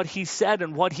is and what he said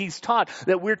and what he's taught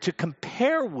that we're to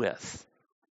compare with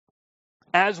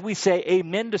as we say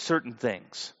amen to certain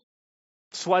things.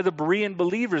 That's why the Berean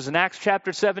believers in Acts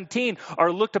chapter 17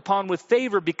 are looked upon with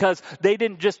favor, because they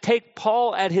didn't just take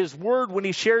Paul at his word when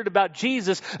he shared about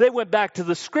Jesus. They went back to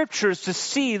the scriptures to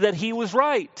see that he was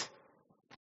right.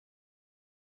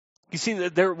 You see,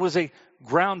 that there was a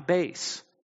ground base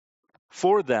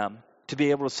for them to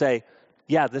be able to say,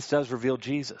 yeah, this does reveal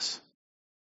Jesus.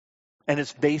 And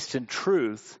it's based in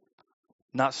truth,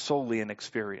 not solely in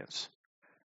experience.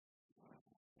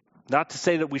 Not to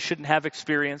say that we shouldn't have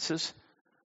experiences,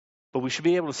 but we should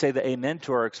be able to say the amen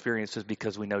to our experiences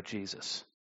because we know Jesus.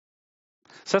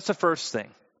 So that's the first thing.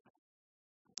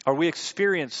 Are we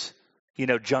experience,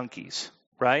 junkies,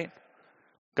 right?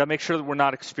 Got to make sure that we're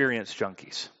not experience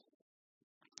junkies.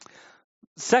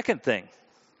 Second thing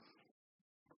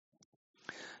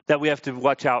that we have to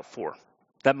watch out for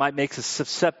that might make us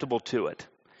susceptible to it?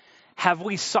 Have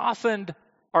we softened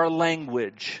our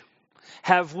language?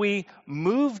 Have we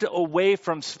moved away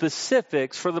from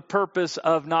specifics for the purpose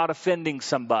of not offending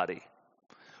somebody?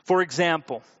 For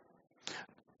example,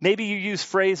 maybe you use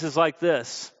phrases like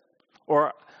this,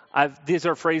 or these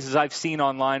are phrases I've seen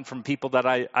online from people that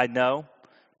I know.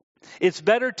 It's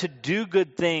better to do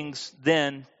good things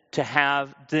than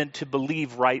to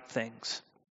believe right things.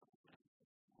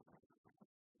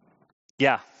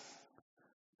 Yeah.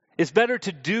 It's better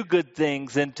to do good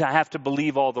things than to have to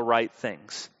believe all the right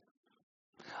things.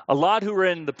 A lot who are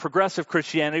in the progressive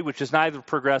Christianity, which is neither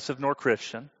progressive nor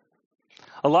Christian,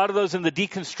 a lot of those in the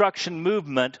deconstruction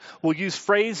movement will use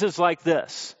phrases like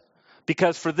this,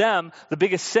 because for them, the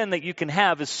biggest sin that you can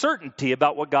have is certainty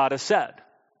about what God has said.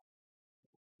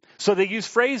 So they use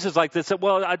phrases like this that,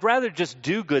 well, I'd rather just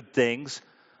do good things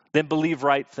than believe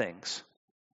right things.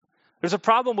 There's a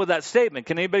problem with that statement.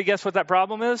 Can anybody guess what that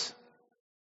problem is?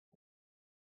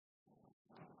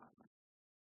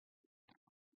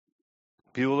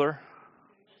 Bueller?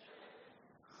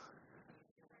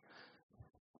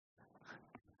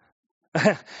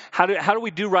 How do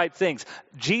we do right things?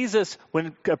 Jesus,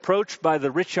 when approached by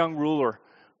the rich young ruler,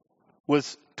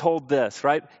 was told this,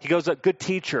 right? He goes, "A good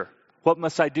teacher, what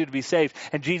must I do to be saved?"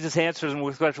 And Jesus answers him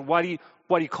with the question, why do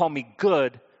you call me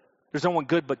good? There's no one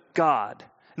good but God.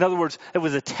 In other words, it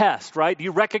was a test, right? Do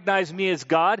you recognize me as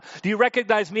God? Do you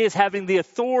recognize me as having the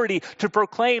authority to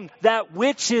proclaim that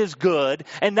which is good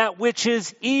and that which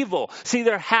is evil? See,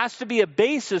 there has to be a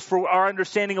basis for our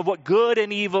understanding of what good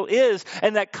and evil is,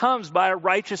 and that comes by a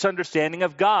righteous understanding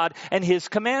of God and his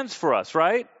commands for us,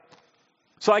 right?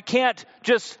 So I can't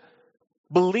just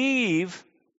believe,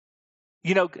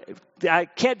 I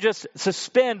can't just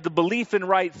suspend the belief in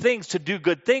right things to do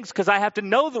good things, because I have to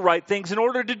know the right things in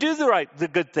order to do the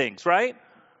good things, right?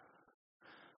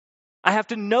 I have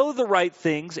to know the right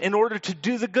things in order to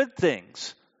do the good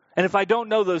things. And if I don't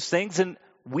know those things, then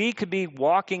we could be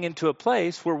walking into a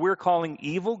place where we're calling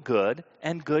evil good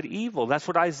and good evil. That's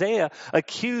what Isaiah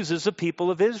accuses the people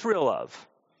of Israel of.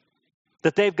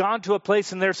 That they've gone to a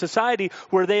place in their society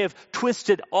where they have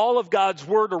twisted all of God's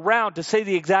word around to say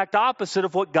the exact opposite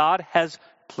of what God has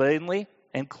plainly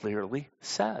and clearly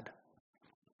said.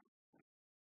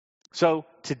 So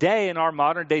today in our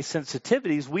modern day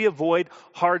sensitivities, we avoid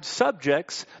hard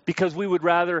subjects because we would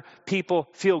rather people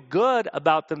feel good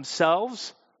about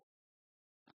themselves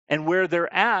and where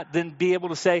they're at than be able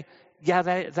to say, yeah,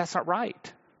 that's not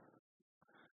right.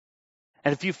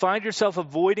 And if you find yourself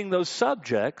avoiding those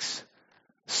subjects,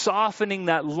 softening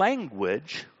that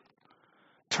language,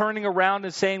 turning around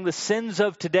and saying the sins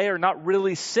of today are not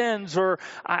really sins, or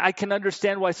I can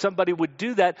understand why somebody would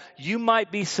do that, you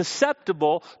might be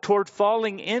susceptible toward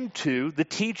falling into the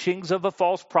teachings of a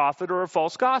false prophet or a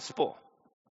false gospel.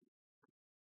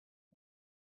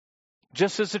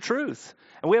 Just as the truth.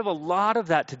 And we have a lot of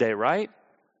that today, right?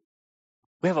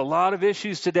 We have a lot of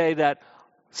issues today that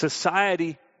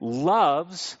society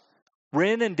loves. We're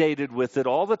inundated with it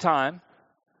all the time.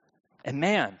 And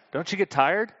man, don't you get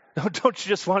tired? Don't you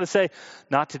just want to say,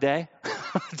 not today?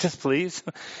 Just please.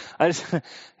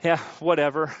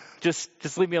 Whatever.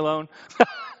 Just leave me alone.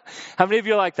 How many of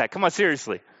you are like that? Come on,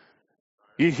 seriously.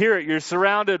 You hear it. You're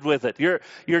surrounded with it.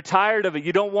 You're tired of it.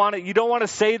 You don't want it. You don't want to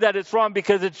say that it's wrong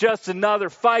because it's just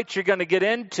another fight you're going to get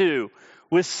into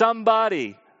with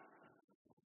somebody.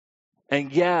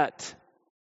 And yet,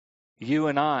 you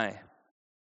and I,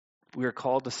 we are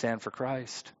called to stand for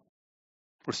Christ.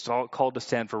 We're called to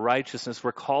stand for righteousness.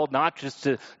 We're called not just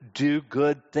to do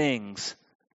good things,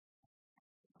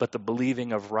 but the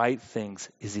believing of right things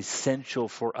is essential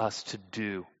for us to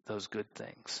do those good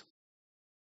things.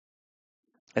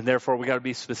 And therefore, we got to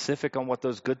be specific on what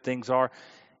those good things are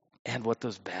and what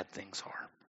those bad things are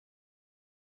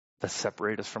that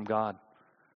separate us from God,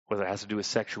 whether it has to do with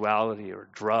sexuality or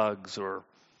drugs or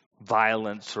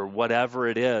violence or whatever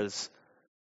it is.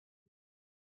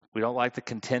 We don't like the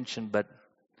contention, but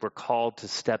we're called to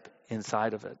step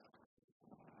inside of it.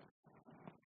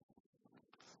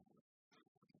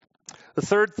 The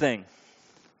third thing,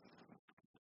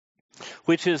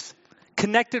 which is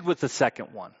connected with the second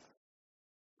one.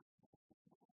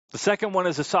 The second one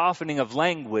is a softening of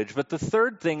language, but the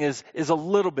third thing is a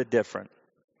little bit different.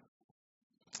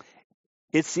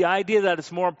 It's the idea that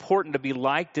it's more important to be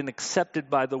liked and accepted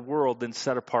by the world than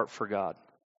set apart for God.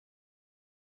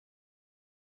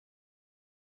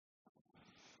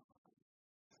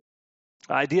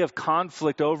 The idea of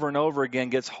conflict over and over again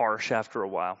gets harsh after a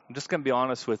while. I'm just going to be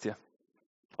honest with you.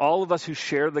 All of us who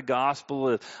share the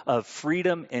gospel of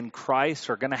freedom in Christ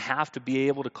are going to have to be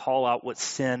able to call out what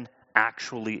sin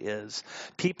actually is.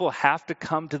 People have to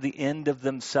come to the end of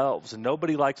themselves, and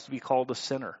nobody likes to be called a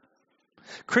sinner.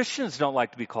 Christians don't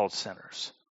like to be called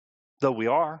sinners, though we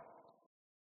are.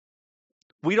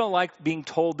 We don't like being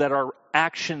told that our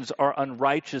actions are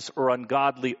unrighteous or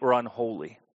ungodly or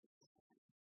unholy.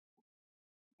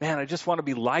 Man, I just want to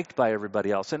be liked by everybody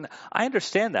else. And I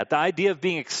understand that. The idea of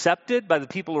being accepted by the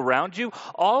people around you,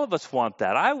 all of us want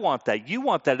that. I want that. You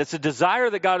want that. It's a desire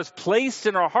that God has placed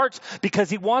in our hearts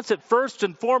because he wants it first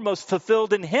and foremost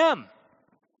fulfilled in him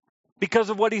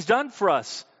because of what he's done for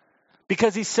us.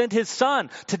 Because he sent his son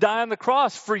to die on the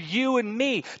cross for you and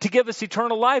me to give us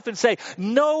eternal life and say,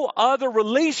 no other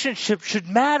relationship should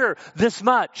matter this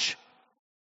much.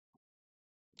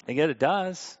 And yet it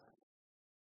does.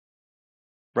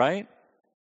 Right?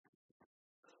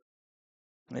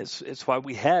 It's why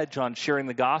we hedge on sharing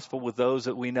the gospel with those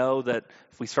that we know that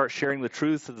if we start sharing the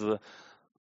truth of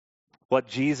what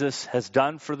Jesus has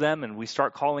done for them and we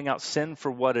start calling out sin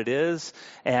for what it is,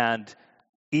 and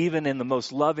even in the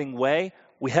most loving way,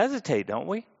 we hesitate, don't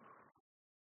we?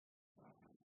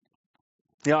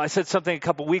 You know, I said something a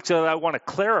couple weeks ago that I want to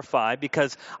clarify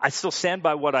because I still stand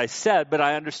by what I said, but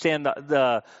I understand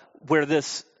where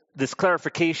this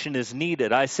clarification is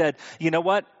needed. I said, you know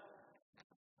what?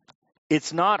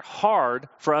 It's not hard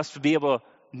for us to be able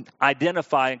to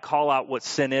identify and call out what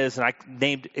sin is, and I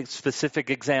named specific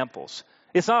examples.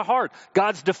 It's not hard.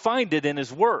 God's defined it in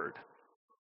his word.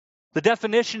 The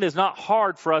definition is not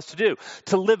hard for us to do.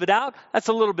 To live it out, that's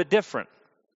a little bit different,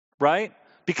 right?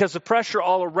 Because the pressure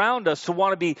all around us to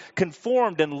want to be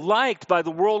conformed and liked by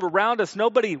the world around us,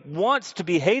 nobody wants to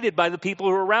be hated by the people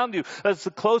who are around you. As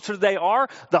the closer they are,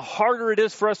 the harder it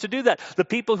is for us to do that. The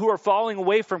people who are falling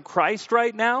away from Christ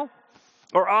right now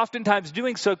are oftentimes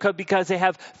doing so because they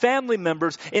have family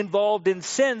members involved in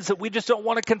sins that we just don't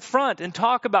want to confront and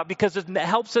talk about because it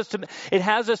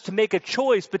has us to make a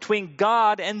choice between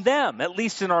God and them, at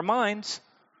least in our minds.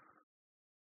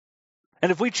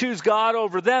 And if we choose God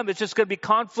over them, it's just going to be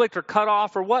conflict or cut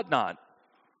off or whatnot.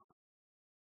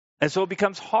 And so it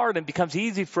becomes hard and becomes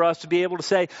easy for us to be able to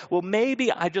say, well,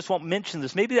 maybe I just won't mention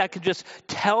this. Maybe I can just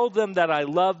tell them that I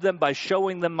love them by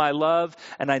showing them my love,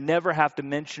 and I never have to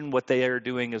mention what they are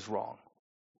doing is wrong.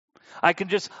 I can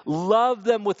just love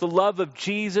them with the love of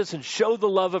Jesus and show the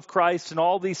love of Christ and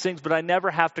all these things, but I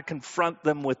never have to confront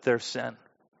them with their sin.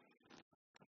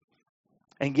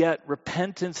 And yet,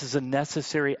 repentance is a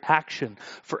necessary action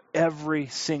for every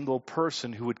single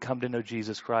person who would come to know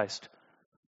Jesus Christ.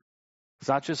 It's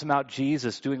not just about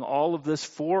Jesus doing all of this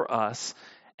for us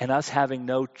and us having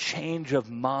no change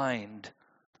of mind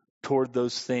toward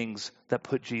those things that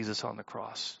put Jesus on the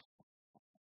cross.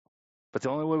 But the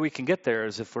only way we can get there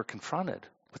is if we're confronted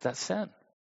with that sin.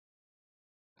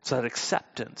 It's that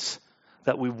acceptance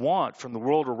that we want from the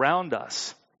world around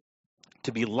us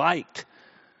to be liked.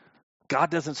 God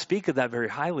doesn't speak of that very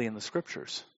highly in the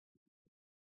scriptures.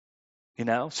 You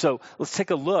know, so let's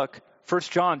take a look. 1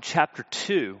 John chapter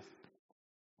 2.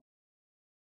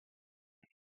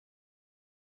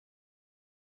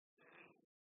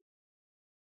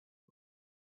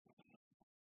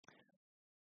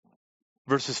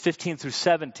 Verses 15 through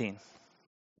 17.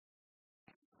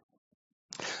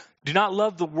 Do not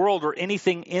love the world or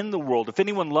anything in the world. If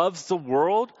anyone loves the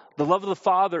world, the love of the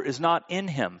Father is not in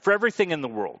him. For everything in the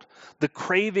world, the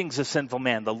cravings of sinful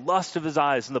man, the lust of his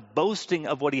eyes, and the boasting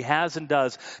of what he has and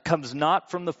does comes not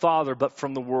from the Father, but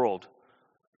from the world.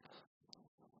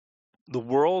 The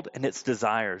world and its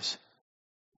desires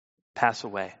pass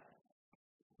away.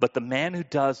 But the man who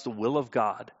does the will of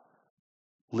God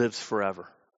lives forever.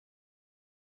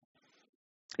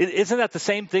 Isn't that the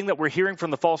same thing that we're hearing from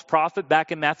the false prophet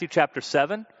back in Matthew chapter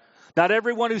 7? Not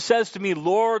everyone who says to me,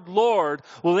 Lord, Lord,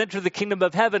 will enter the kingdom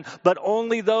of heaven, but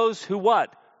only those who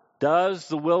what? Does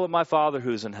the will of my Father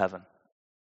who's in heaven.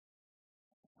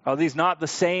 Are these not the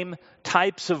same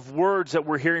types of words that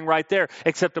we're hearing right there,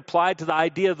 except applied to the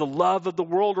idea of the love of the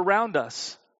world around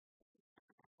us?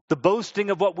 The boasting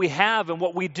of what we have and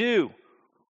what we do.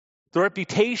 The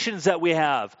reputations that we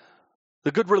have.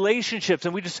 The good relationships,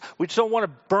 and we just don't want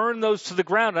to burn those to the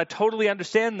ground. I totally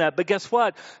understand that. But guess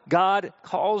what? God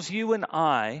calls you and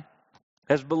I,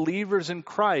 as believers in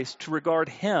Christ, to regard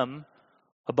him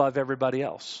above everybody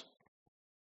else.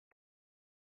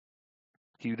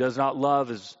 He who does not love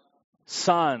his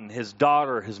son, his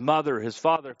daughter, his mother, his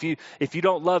father, if you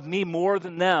don't love me more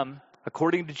than them,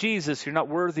 according to Jesus, you're not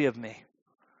worthy of me.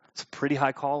 It's a pretty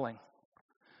high calling.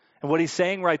 And what he's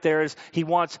saying right there is he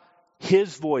wants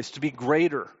his voice to be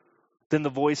greater than the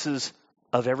voices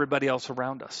of everybody else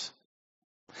around us.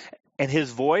 And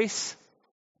his voice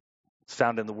is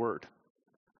found in the Word.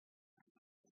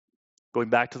 Going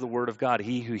back to the Word of God,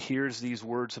 he who hears these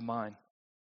words of mine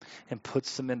and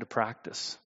puts them into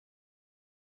practice.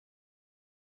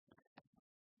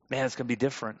 Man, it's going to be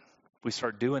different. We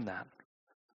start doing that.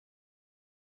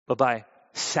 But by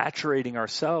saturating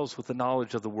ourselves with the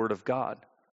knowledge of the Word of God,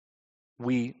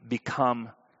 we become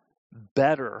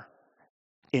better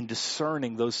in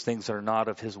discerning those things that are not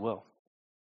of His will.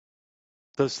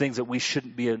 Those things that we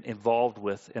shouldn't be involved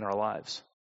with in our lives.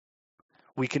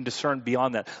 We can discern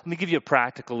beyond that. Let me give you a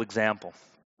practical example.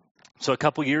 So a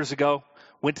couple years ago,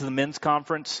 went to the men's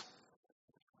conference.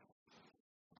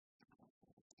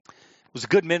 It was a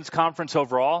good men's conference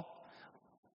overall.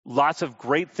 Lots of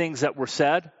great things that were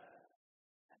said,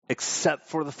 except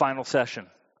for the final session.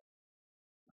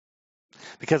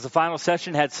 Because the final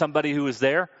session had somebody who was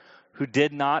there who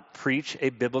did not preach a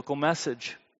biblical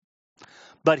message.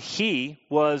 But he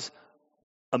was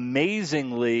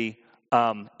amazingly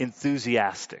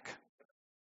enthusiastic.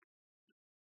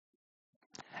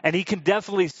 And he can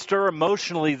definitely stir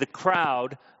emotionally the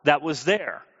crowd that was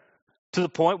there. To the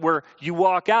point where you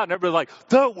walk out and everybody's like,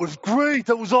 that was great,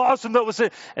 that was awesome, that was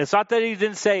it. And it's not that he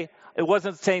didn't say, it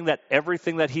wasn't saying that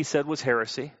everything that he said was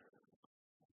heresy.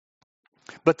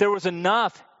 But there was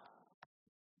enough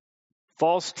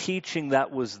false teaching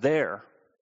that was there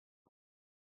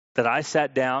that I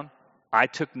sat down, I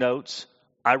took notes,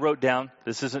 I wrote down,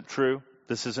 this isn't true,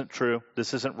 this isn't true,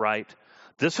 this isn't right.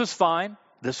 This was fine,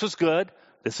 this was good,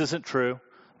 this isn't true,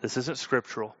 this isn't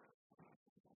scriptural.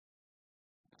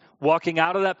 Walking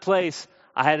out of that place,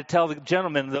 I had to tell the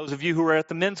gentlemen, those of you who were at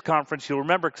the men's conference, you'll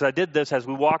remember because I did this as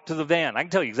we walked to the van. I can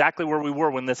tell you exactly where we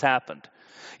were when this happened.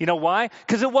 You know why?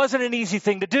 Because it wasn't an easy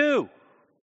thing to do.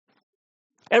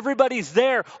 Everybody's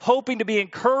there hoping to be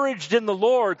encouraged in the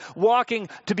Lord, walking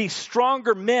to be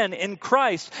stronger men in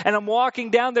Christ. And I'm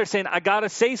walking down there saying, I got to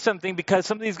say something because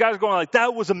some of these guys are going like,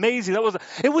 that was amazing.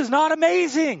 It was not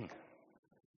amazing.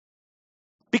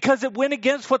 Because it went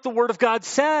against what the Word of God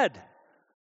said.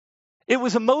 It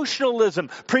was emotionalism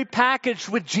prepackaged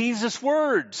with Jesus'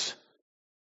 words.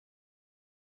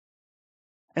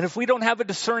 And if we don't have a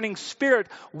discerning spirit,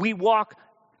 we walk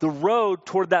the road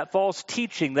toward that false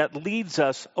teaching that leads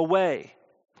us away.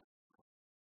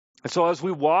 And so as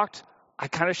we walked, I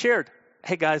kind of shared,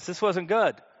 hey guys, this wasn't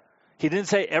good. He didn't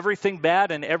say everything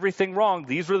bad and everything wrong.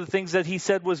 These were the things that he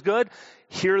said was good.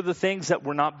 Here are the things that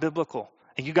were not biblical.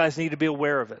 And you guys need to be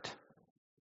aware of it.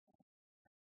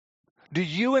 Do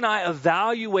you and I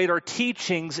evaluate our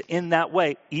teachings in that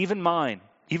way? Even mine.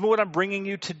 Even what I'm bringing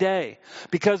you today.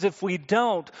 Because if we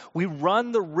don't, we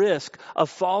run the risk of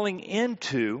falling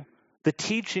into the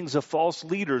teachings of false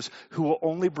leaders who will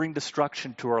only bring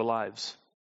destruction to our lives.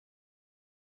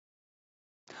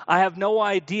 I have no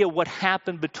idea what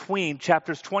happened between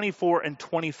chapters 24 and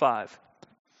 25.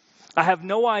 I have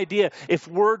no idea if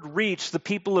word reached the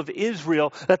people of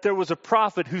Israel that there was a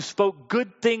prophet who spoke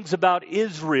good things about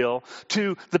Israel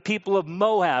to the people of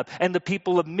Moab and the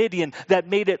people of Midian that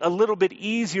made it a little bit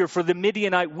easier for the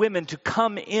Midianite women to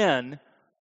come in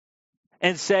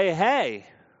and say, hey,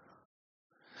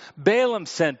 Balaam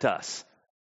sent us.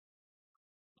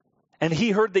 And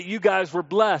he heard that you guys were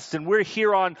blessed, and we're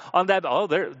here on that. Oh,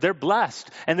 they're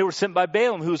blessed. And they were sent by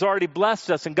Balaam, who's already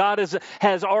blessed us. And God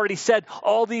has already said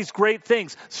all these great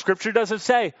things. Scripture doesn't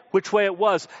say which way it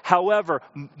was. However,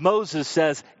 Moses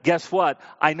says, guess what?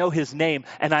 I know his name,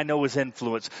 and I know his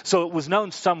influence. So it was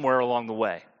known somewhere along the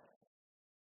way.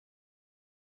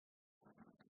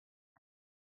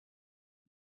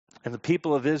 And the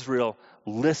people of Israel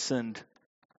listened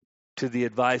to the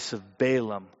advice of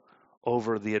Balaam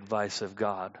over the advice of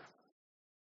God.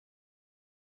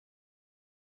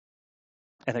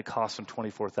 And it cost them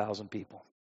 24,000 people.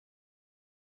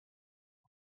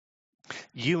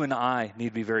 You and I need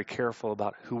to be very careful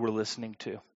about who we're listening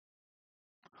to,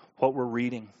 what we're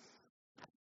reading,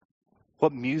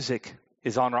 what music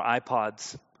is on our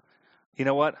iPods. You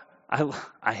know what?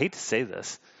 I hate to say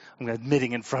this. I'm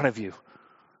admitting in front of you.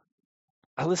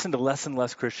 I listen to less and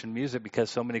less Christian music because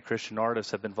so many Christian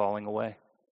artists have been falling away.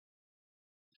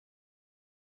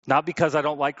 Not because I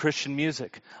don't like Christian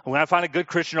music. When I find a good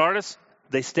Christian artist,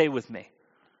 they stay with me.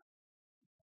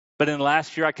 But in the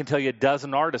last year, I can tell you a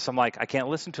dozen artists, I'm like, I can't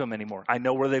listen to them anymore. I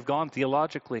know where they've gone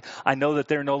theologically. I know that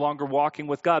they're no longer walking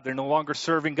with God. They're no longer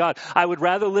serving God. I would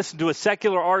rather listen to a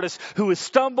secular artist who has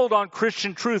stumbled on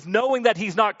Christian truth, knowing that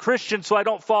he's not Christian so I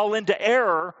don't fall into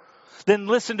error, than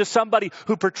listen to somebody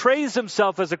who portrays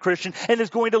himself as a Christian and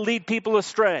is going to lead people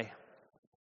astray.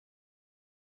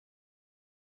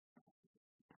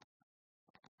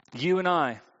 You and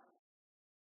I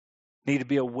need to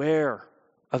be aware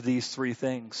of these three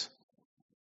things.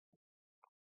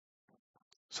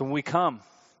 So when we come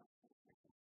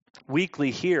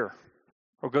weekly here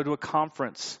or go to a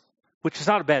conference, which is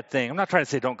not a bad thing. I'm not trying to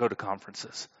say don't go to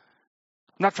conferences.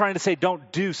 I'm not trying to say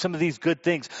don't do some of these good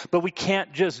things, but we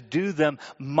can't just do them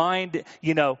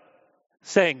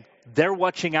saying they're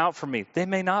watching out for me. They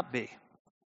may not be.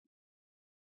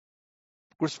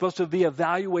 We're supposed to be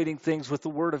evaluating things with the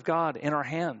Word of God in our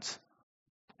hands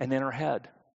and in our head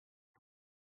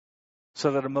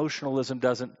so that emotionalism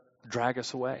doesn't drag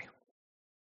us away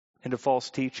into false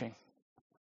teaching,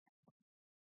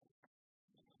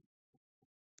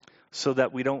 so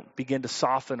that we don't begin to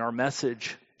soften our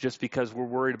message just because we're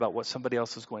worried about what somebody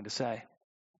else is going to say.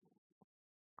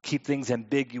 Keep things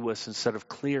ambiguous instead of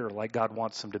clear like God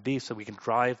wants them to be, so we can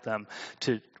drive them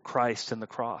to Christ and the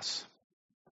cross.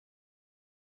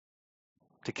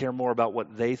 To care more about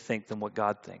what they think than what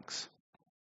God thinks.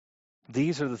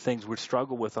 These are the things we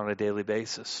struggle with on a daily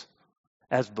basis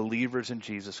as believers in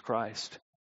Jesus Christ.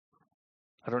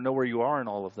 I don't know where you are in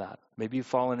all of that. Maybe you've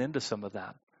fallen into some of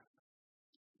that.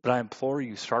 But I implore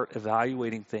you, start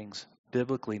evaluating things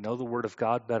biblically. Know the Word of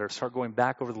God better. Start going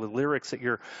back over the lyrics that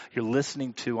you're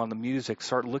listening to on the music.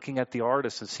 Start looking at the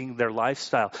artists and seeing their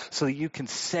lifestyle so that you can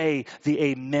say the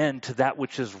amen to that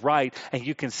which is right, and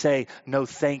you can say no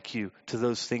thank you to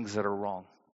those things that are wrong.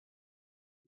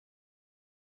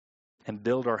 And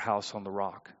build our house on the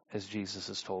rock as Jesus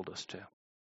has told us to.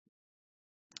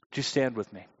 Would you stand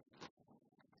with me?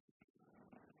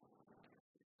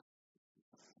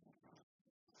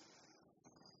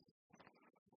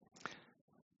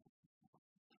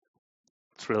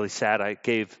 It's really sad. I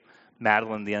gave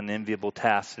Madeline the unenviable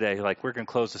task today. Like, we're going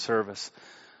to close the service.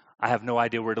 I have no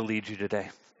idea where to lead you today.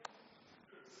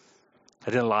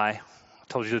 I didn't lie. I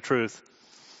told you the truth.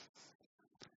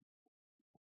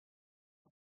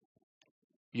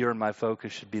 Your and my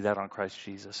focus should be that on Christ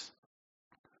Jesus.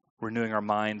 Renewing our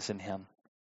minds in Him.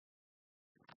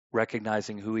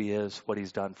 Recognizing who He is, what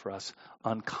He's done for us,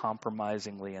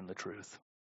 uncompromisingly in the truth.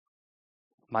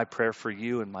 My prayer for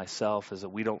you and myself is that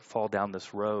we don't fall down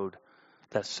this road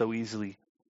that so easily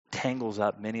tangles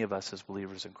up many of us as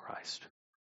believers in Christ.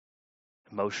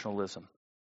 Emotionalism.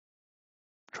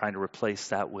 Trying to replace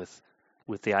that with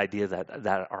the idea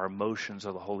that our emotions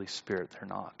are the Holy Spirit. They're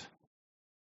not.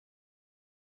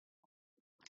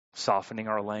 Softening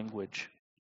our language.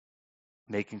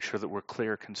 Making sure that we're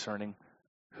clear concerning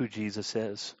who Jesus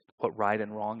is, what right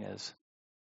and wrong is.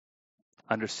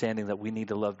 Understanding that we need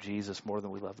to love Jesus more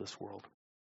than we love this world.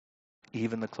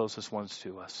 Even the closest ones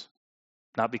to us.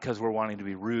 Not because we're wanting to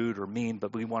be rude or mean,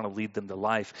 but we want to lead them to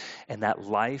life. And that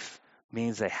life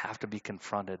means they have to be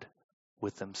confronted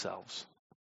with themselves.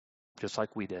 Just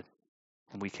like we did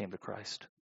when we came to Christ.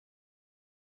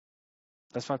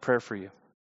 That's my prayer for you.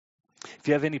 If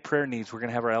you have any prayer needs, we're going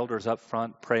to have our elders up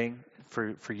front praying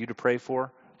for you to pray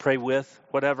for, pray with,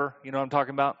 whatever. You know what I'm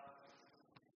talking about?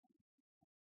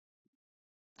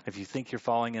 If you think you're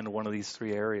falling into one of these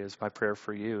three areas, my prayer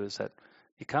for you is that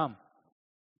you come.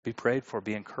 Be prayed for.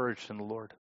 Be encouraged in the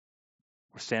Lord.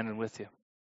 We're standing with you.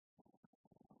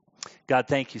 God,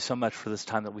 thank you so much for this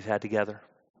time that we've had together.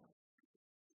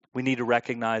 We need to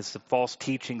recognize the false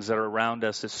teachings that are around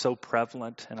us is so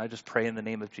prevalent, and I just pray in the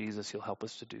name of Jesus you'll help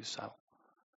us to do so.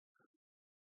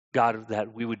 God,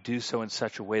 that we would do so in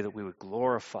such a way that we would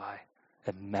glorify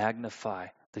and magnify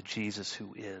the Jesus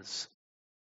who is.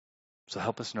 So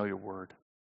help us know your word.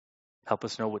 Help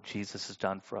us know what Jesus has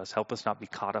done for us. Help us not be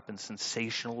caught up in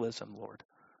sensationalism, Lord,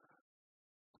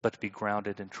 but to be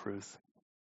grounded in truth,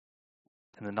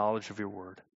 in the knowledge of your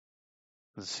word,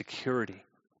 the security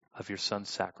of your Son's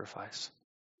sacrifice.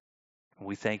 And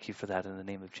we thank you for that in the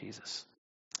name of Jesus.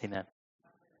 Amen.